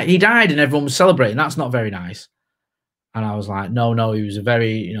 Hitler died. He died, and everyone was celebrating. That's not very nice." And I was like, "No, he was a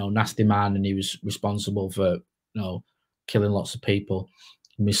very nasty man, and he was responsible for killing lots of people."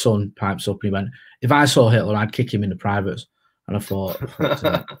 And my son pipes up and he went, "If I saw Hitler, I'd kick him in the privates." And I thought,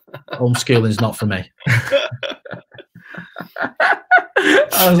 homeschooling's not for me.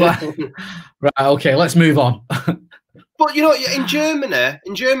 I was like, right, okay, let's move on. But in Germany,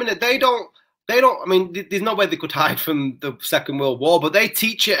 they don't. I mean, there's no way they could hide from the Second World War, but they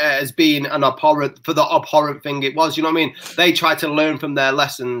teach it as being an abhorrent thing it was. You know what I mean? They try to learn from their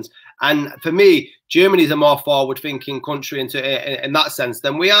lessons. And for me, Germany's a more forward-thinking country in that sense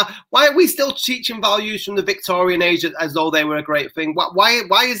than we are. Why are we still teaching values from the Victorian age as though they were a great thing? Why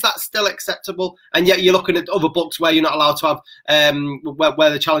is that still acceptable? And yet you're looking at other books where you're not allowed to have where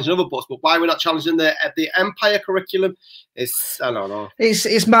they're challenging other books. But why we're not challenging the Empire curriculum? I don't know.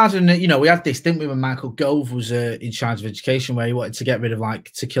 It's mad, and we had this, didn't we, when Michael Gove was in charge of education, where he wanted to get rid of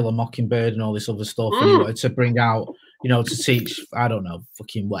To Kill a Mockingbird and all this other stuff, and he wanted to bring out. To teach, I don't know,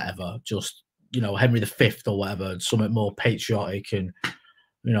 fucking whatever, just, Henry V or whatever, something more patriotic and,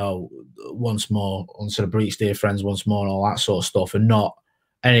 once more, onto the breach, dear friends, once more, and all that sort of stuff, and not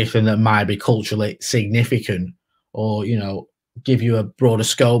anything that might be culturally significant or, give you a broader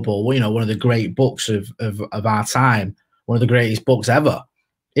scope or, one of the great books of our time, one of the greatest books ever,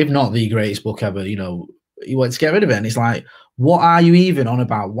 if not the greatest book ever, you want to get rid of it. And it's like, what are you even on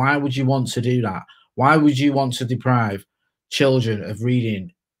about? Why would you want to do that? Why would you want to deprive children of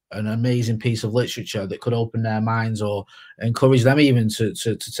reading an amazing piece of literature that could open their minds or encourage them even to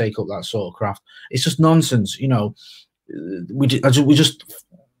take up that sort of craft? It's just nonsense. We just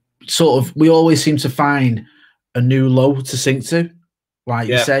sort of, we always seem to find a new low to sink to. Like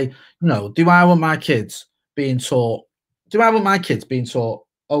you say, do I want my kids being taught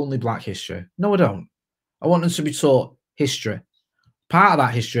only black history? No, I don't. I want them to be taught history. Part of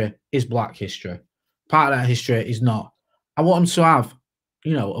that history is black history. Part of that history is not. I want them to have,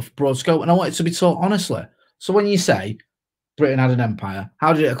 a broad scope, and I want it to be taught honestly. So when you say Britain had an empire,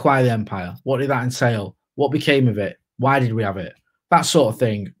 how did it acquire the empire? What did that entail? What became of it? Why did we have it? That sort of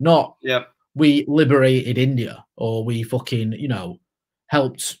thing. Not we liberated India or we fucking,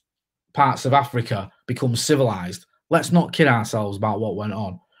 helped parts of Africa become civilized. Let's not kid ourselves about what went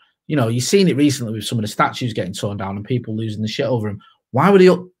on. You've seen it recently with some of the statues getting torn down and people losing the shit over them. Why were they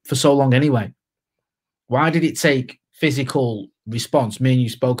up for so long anyway? Why did it take physical response? Me and you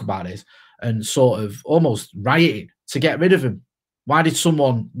spoke about it, and sort of almost rioting to get rid of him. Why did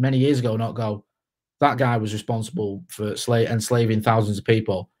someone many years ago not go, that guy was responsible for enslaving thousands of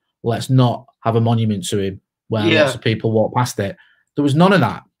people? Let's not have a monument to him where lots of people walk past it. There was none of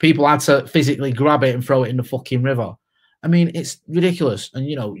that. People had to physically grab it and throw it in the fucking river. I mean, it's ridiculous. And,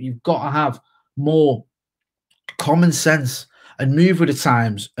 you've got to have more common sense and move with the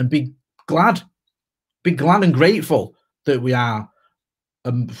times and be glad and grateful that we are,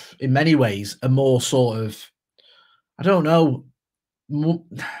 in many ways, a more sort of, I don't know,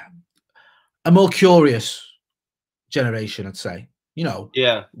 a more curious generation, I'd say.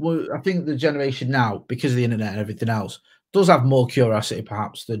 Well, I think the generation now, because of the internet and everything else, does have more curiosity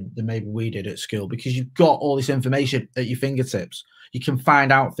perhaps than maybe we did at school, because you've got all this information at your fingertips. You can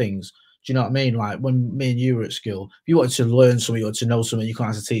find out things. Do you know what I mean? Like when me and you were at school, if you wanted to learn something, you wanted to know something, you can't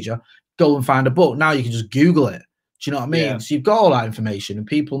ask a teacher, go and find a book. Now you can just Google it. Do you know what I mean? So you've got all that information, and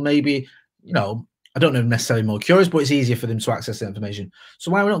people maybe you know, I don't know if necessarily more curious, but it's easier for them to access that information.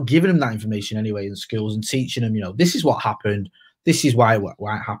 So why are we not giving them that information anyway in schools and teaching them, you know, this is what happened, this is why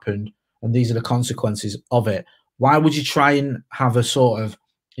it happened, and these are the consequences of it? Why would you try and have a sort of,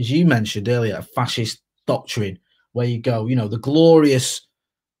 as you mentioned earlier, a fascist doctrine where you go, you know, the glorious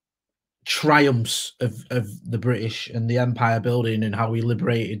triumphs of the British and the empire building and how we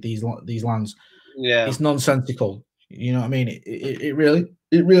liberated these lands? Yeah, it's nonsensical. You know what I mean? It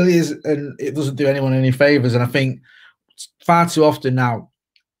really is, and it doesn't do anyone any favors. And I think far too often now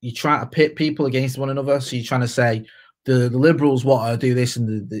you try to pit people against one another. So you're trying to say the liberals want to do this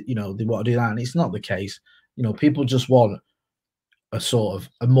and the you know, they want to do that, and it's not the case. You know, people just want a sort of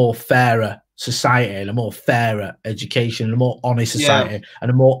a more fairer society and a more fairer education and a more honest society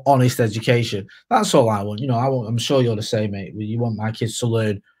and a more honest education. That's all I want. You know, I'm sure you're the same, mate. You want my kids to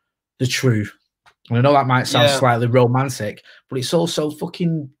learn the truth. And I know that might sound slightly romantic, but it's also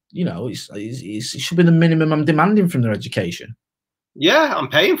fucking, you know, it should be the minimum I'm demanding from their education. Yeah, I'm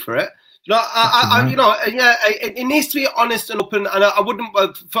paying for it. You know, you know, yeah, it needs to be honest and open. And I wouldn't,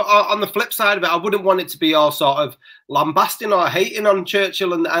 on the flip side of it, I wouldn't want it to be all sort of lambasting or hating on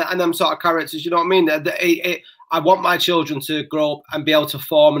Churchill and them sort of characters. You know what I mean? I want my children to grow up and be able to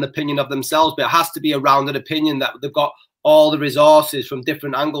form an opinion of themselves, but it has to be a rounded opinion that they've got all the resources from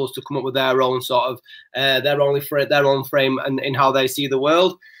different angles to come up with their own sort of their own frame and in how they see the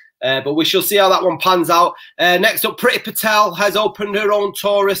world. But we shall see how that one pans out. Next up, Priti Patel has opened her own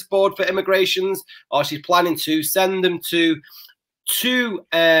tourist board for immigrations, or she's planning to send them to two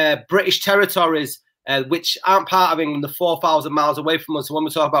British territories, which aren't part of England, the 4,000 miles away from us. So when we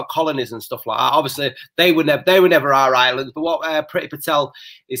talk about colonies and stuff like that, obviously they were never our islands. But what Priti Patel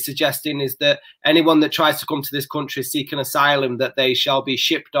is suggesting is that anyone that tries to come to this country seeking asylum, that they shall be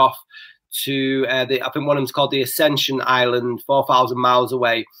shipped off to I think one of them's called the Ascension Island, 4,000 miles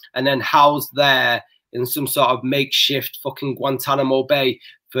away, and then housed there in some sort of makeshift fucking Guantanamo Bay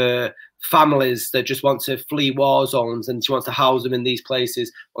for families that just want to flee war zones, and she wants to house them in these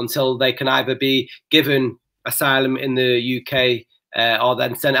places until they can either be given asylum in the UK or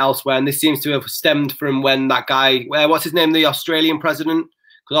then sent elsewhere. And this seems to have stemmed from when that guy, what's his name, the Australian president,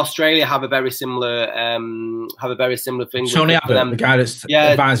 because Australia have a very similar thing. Tony Abbott, the guy that's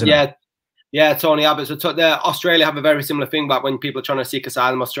advising them. Yeah, Tony Abbott. So Australia have a very similar thing back when people are trying to seek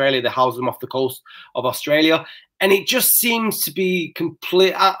asylum in Australia, they house them off the coast of Australia. And it just seems to be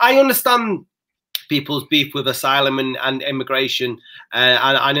complete. I understand people's beef with asylum and immigration.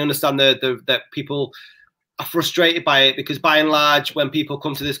 And I understand that people are frustrated by it, because by and large, when people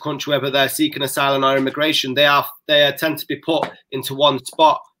come to this country, whether they're seeking asylum or immigration, they tend to be put into one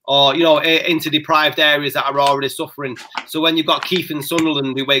spot, or, you know, into deprived areas that are already suffering. So when you've got Keith in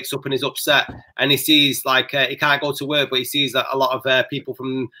Sunderland who wakes up and is upset and he sees, like, he can't go to work, but he sees that a lot of people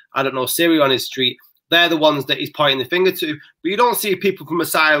from, I don't know, Syria on his street, they're the ones that he's pointing the finger to. But you don't see people from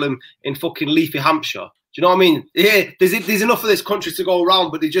asylum in fucking Leafy, Hampshire. Do you know what I mean? Yeah, there's enough of this country to go around,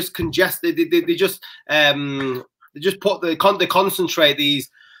 but they just they concentrate these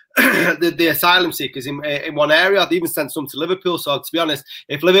the asylum seekers in one area. I'd even sent some to Liverpool. So to be honest,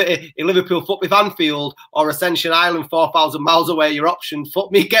 if Liverpool fuck with Anfield or Ascension Island 4,000 miles away, your option,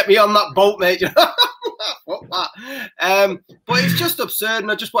 fuck me, get me on that boat, mate. Fuck that. But it's just absurd,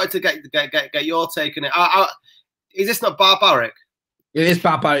 and I just wanted to get your take on it. Is this not barbaric? It is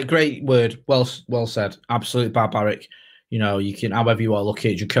barbaric. Great word. Well said. Absolutely barbaric. You know, you can, however you want to look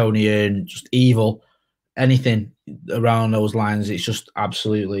at it, draconian, just evil, anything around those lines. It's just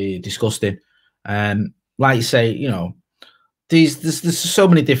absolutely disgusting. Like you say, you know, there's so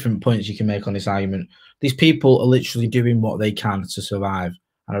many different points you can make on this argument. These people are literally doing what they can to survive,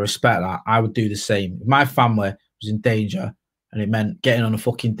 and I respect that. I would do the same. If my family was in danger and it meant getting on a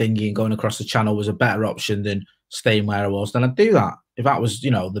fucking dinghy and going across the channel was a better option than staying where I was, then I'd do that. If that was,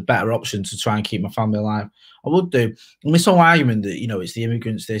 you know, the better option to try and keep my family alive, I would do. And this whole argument that, you know, it's the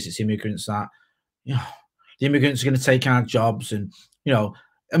immigrants this, it's immigrants that, you know, the immigrants are going to take our jobs, and, you know,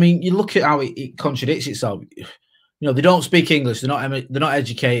 I mean, you look at how it contradicts itself. You know, they don't speak English, they're not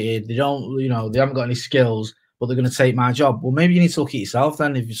educated, they don't, you know, they haven't got any skills, but they're going to take my job. Well, maybe you need to look at yourself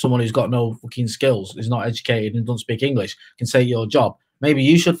then. If someone who's got no fucking skills, is not educated and doesn't speak English, can take your job, maybe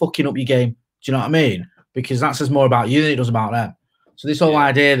you should fucking up your game. Do you know what I mean? Because that says more about you than it does about them. So this whole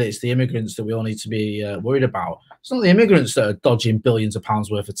idea that it's the immigrants that we all need to be worried about, it's not the immigrants that are dodging billions of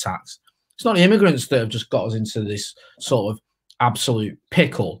pounds worth of tax. It's not the immigrants that have just got us into this sort of absolute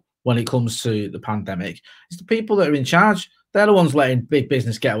pickle when it comes to the pandemic. It's the people that are in charge. They're the ones letting big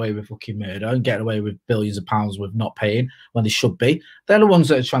business get away with fucking murder and getting away with billions of pounds with not paying when they should be. They're the ones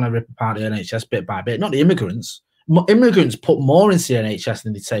that are trying to rip apart the NHS bit by bit, not the immigrants. Immigrants put more into the NHS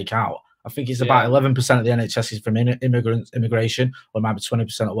than they take out. I think it's about 11% of the NHS is from immigration, or it might be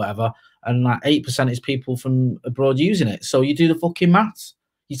 20% or whatever, and like 8% is people from abroad using it. So you do the fucking maths.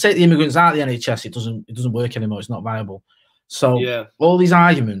 You take the immigrants out of the NHS, it doesn't work anymore. It's not viable. So all these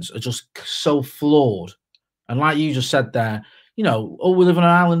arguments are just so flawed. And like you just said there, you know, oh, we live on an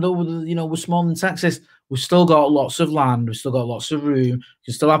island, oh, you know, we're smaller than Texas. We've still got lots of land. We've still got lots of room. We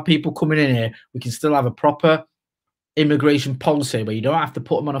can still have people coming in here. We can still have a proper immigration policy where you don't have to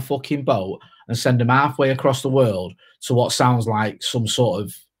put them on a fucking boat and send them halfway across the world to what sounds like some sort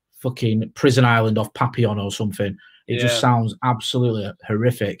of fucking prison island off Papillon or something. It just sounds absolutely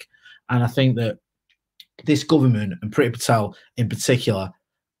horrific. And I think that this government, and Priti Patel in particular,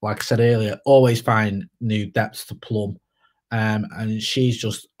 like I said earlier, always find new depths to plumb. And she's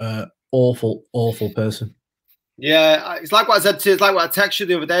just an awful, awful person. Yeah, it's like what I said to you, it's like what I texted you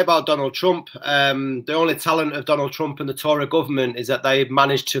the other day about Donald Trump. The only talent of Donald Trump and the Tory government is that they've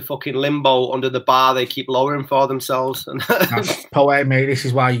managed to fucking limbo under the bar they keep lowering for themselves. That's poetic, mate. This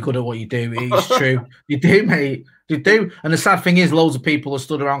is why you're good at what you do. It's true. You do, mate. You do. And the sad thing is, loads of people are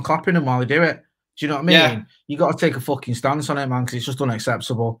stood around clapping them while they do it. Do you know what I mean? Yeah. You got to take a fucking stance on it, man, because it's just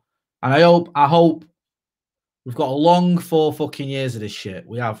unacceptable. And I hope we've got a long 4 fucking years of this shit.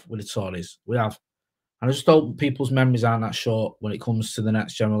 We have with the Tories. We have. And I just hope people's memories aren't that short when it comes to the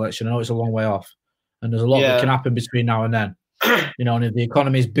next general election. I know it's a long way off, and there's a lot that can happen between now and then. You know, and if the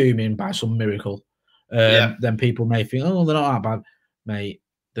economy is booming by some miracle, then people may think, oh, they're not that bad, mate.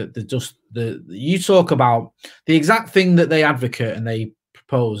 You talk about the exact thing that they advocate and they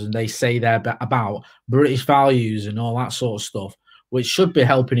propose and they say they're about British values and all that sort of stuff, which should be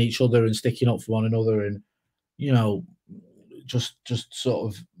helping each other and sticking up for one another, and you know, just sort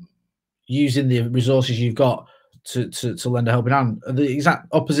of using the resources you've got to lend a helping hand. The exact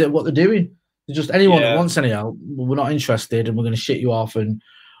opposite of what they're doing. They're just anyone that wants any help, we're not interested, and we're going to shit you off, and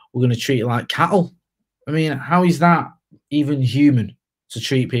we're going to treat you like cattle. I mean, how is that even human to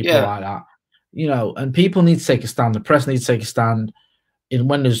treat people like that? You know, and people need to take a stand. The press needs to take a stand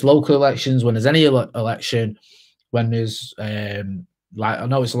when there's local elections, when there's any election, when there's like, I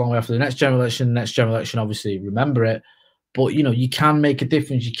know it's a long way after the next general election. Next general election, obviously, remember it. But you know, you can make a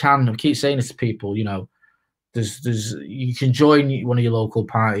difference. You can. I keep saying this to people. You know, you can join one of your local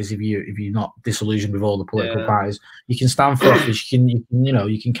parties if you're not disillusioned with all the political parties. You can stand for office. You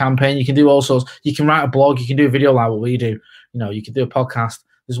can campaign. You can do all sorts. You can write a blog. You can do a video like what we do. You know, you can do a podcast.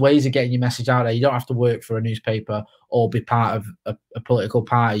 There's ways of getting your message out there. You don't have to work for a newspaper or be part of a political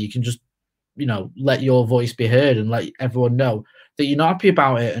party. You can just, you know, let your voice be heard and let everyone know that you're not happy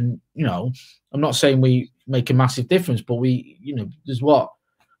about it. And you know, I'm not saying we make a massive difference, but we, you know, there's what,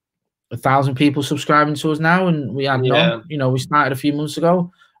 1,000 people subscribing to us now, and we had none. You know, we started a few months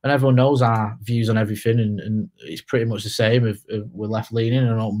ago, and everyone knows our views on everything, and it's pretty much the same if we're left leaning,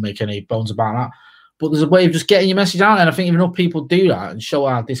 and I don't make any bones about that. But there's a way of just getting your message out, and I think if enough people do that and show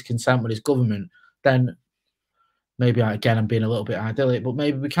our discontent with this government, then maybe, again, I'm being a little bit idyllic, but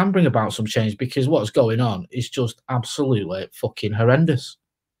maybe we can bring about some change, because what's going on is just absolutely fucking horrendous.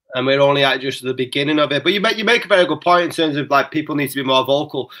 And we're only at just the beginning of it. But you make a very good point in terms of like people need to be more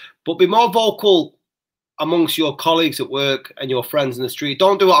vocal, but be more vocal amongst your colleagues at work and your friends in the street.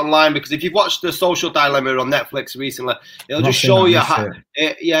 Don't do it online, because if you've watched The Social Dilemma on Netflix recently, it'll just show you how.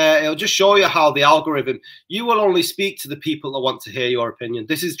 It'll just show you how the algorithm. You will only speak to the people that want to hear your opinion.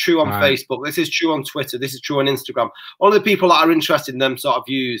 This is true on Facebook. This is true on Twitter. This is true on Instagram. Only the people that are interested in them sort of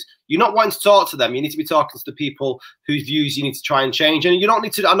views. You're not wanting to talk to them. You need to be talking to the people whose views you need to try and change. And you don't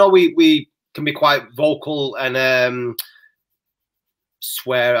need to. I know we can be quite vocal and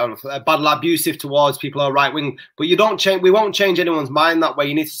swear badly abusive towards people who are right wing, but you don't change. We won't change anyone's mind that way.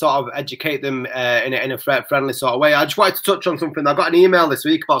 You need to sort of educate them in a friendly sort of way. I just wanted to touch on something. I got an email this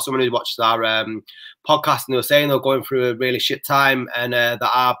week about someone who watched our podcast, and they were saying they're going through a really shit time, and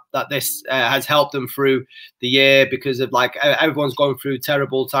that this has helped them through the year, because of like everyone's going through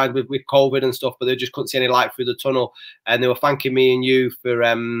terrible times with COVID and stuff, but they just couldn't see any light through the tunnel, and they were thanking me and you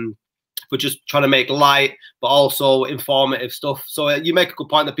for just trying to make light, but also informative stuff. So you make a good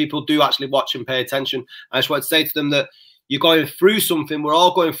point that people do actually watch and pay attention. I just want to say to them that you're going through something. We're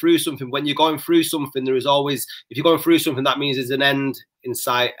all going through something. When you're going through something, there is always, if you're going through something, that means there's an end in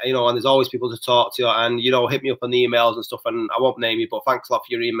sight, you know, and there's always people to talk to. And, you know, hit me up on the emails and stuff, and I won't name you, but thanks a lot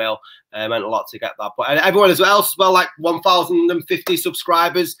for your email. Meant a lot to get that. But everyone else as well, like 1,050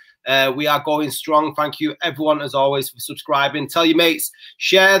 subscribers. We are going strong. Thank you, everyone, as always, for subscribing. Tell your mates,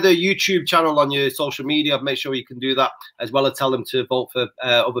 share the YouTube channel on your social media. Make sure you can do that, as well as tell them to vote for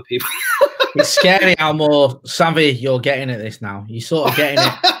other people. It's scary how more savvy you're getting at this now. You're sort of getting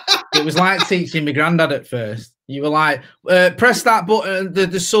it. It was like teaching my granddad at first. You were like, press that button, the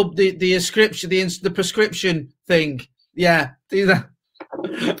description, the prescription thing. Yeah, do that.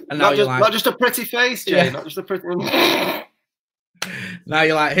 And now you're like, not just a pretty face, Jay. Not just a pretty. Now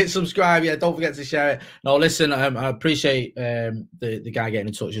you're like, hit subscribe. Yeah, don't forget to share it. No, listen, I appreciate the guy getting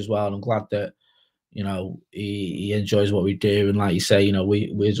in touch as well, and I'm glad that he enjoys what we do. And like you say,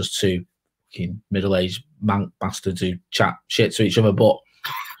 we're just two middle-aged bastards who chat shit to each other, but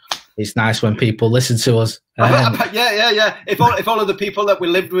it's nice when people listen to us. Yeah. If all of the people that we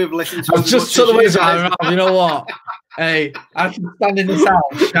lived with listened to us, just took the ways around. You know what? Hey, I can stand in this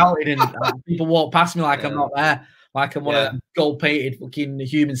house shouting, and people walk past me like I'm not there, like I'm one of them gold-painted fucking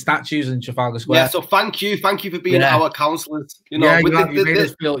human statues in Trafalgar Square. Yeah. So thank you for being our counsellors. You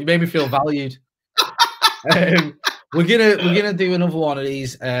made me feel valued. We're gonna do another one of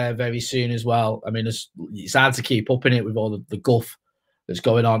these very soon as well. I mean, it's hard to keep up in it with all the guff that's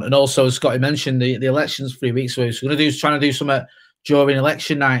going on, and also as Scotty mentioned, the elections 3 weeks ago. So we're trying to do something during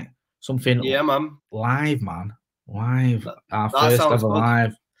election night, something live, man, live. Our first ever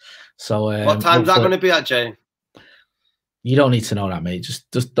live. So what time's that going to be at, Jay? You don't need to know that, mate.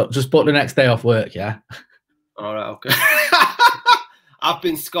 Just book the next day off work, yeah. All right, okay. I've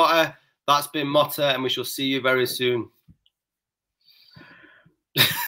been Scotty. That's been Motta, and we shall see you very soon.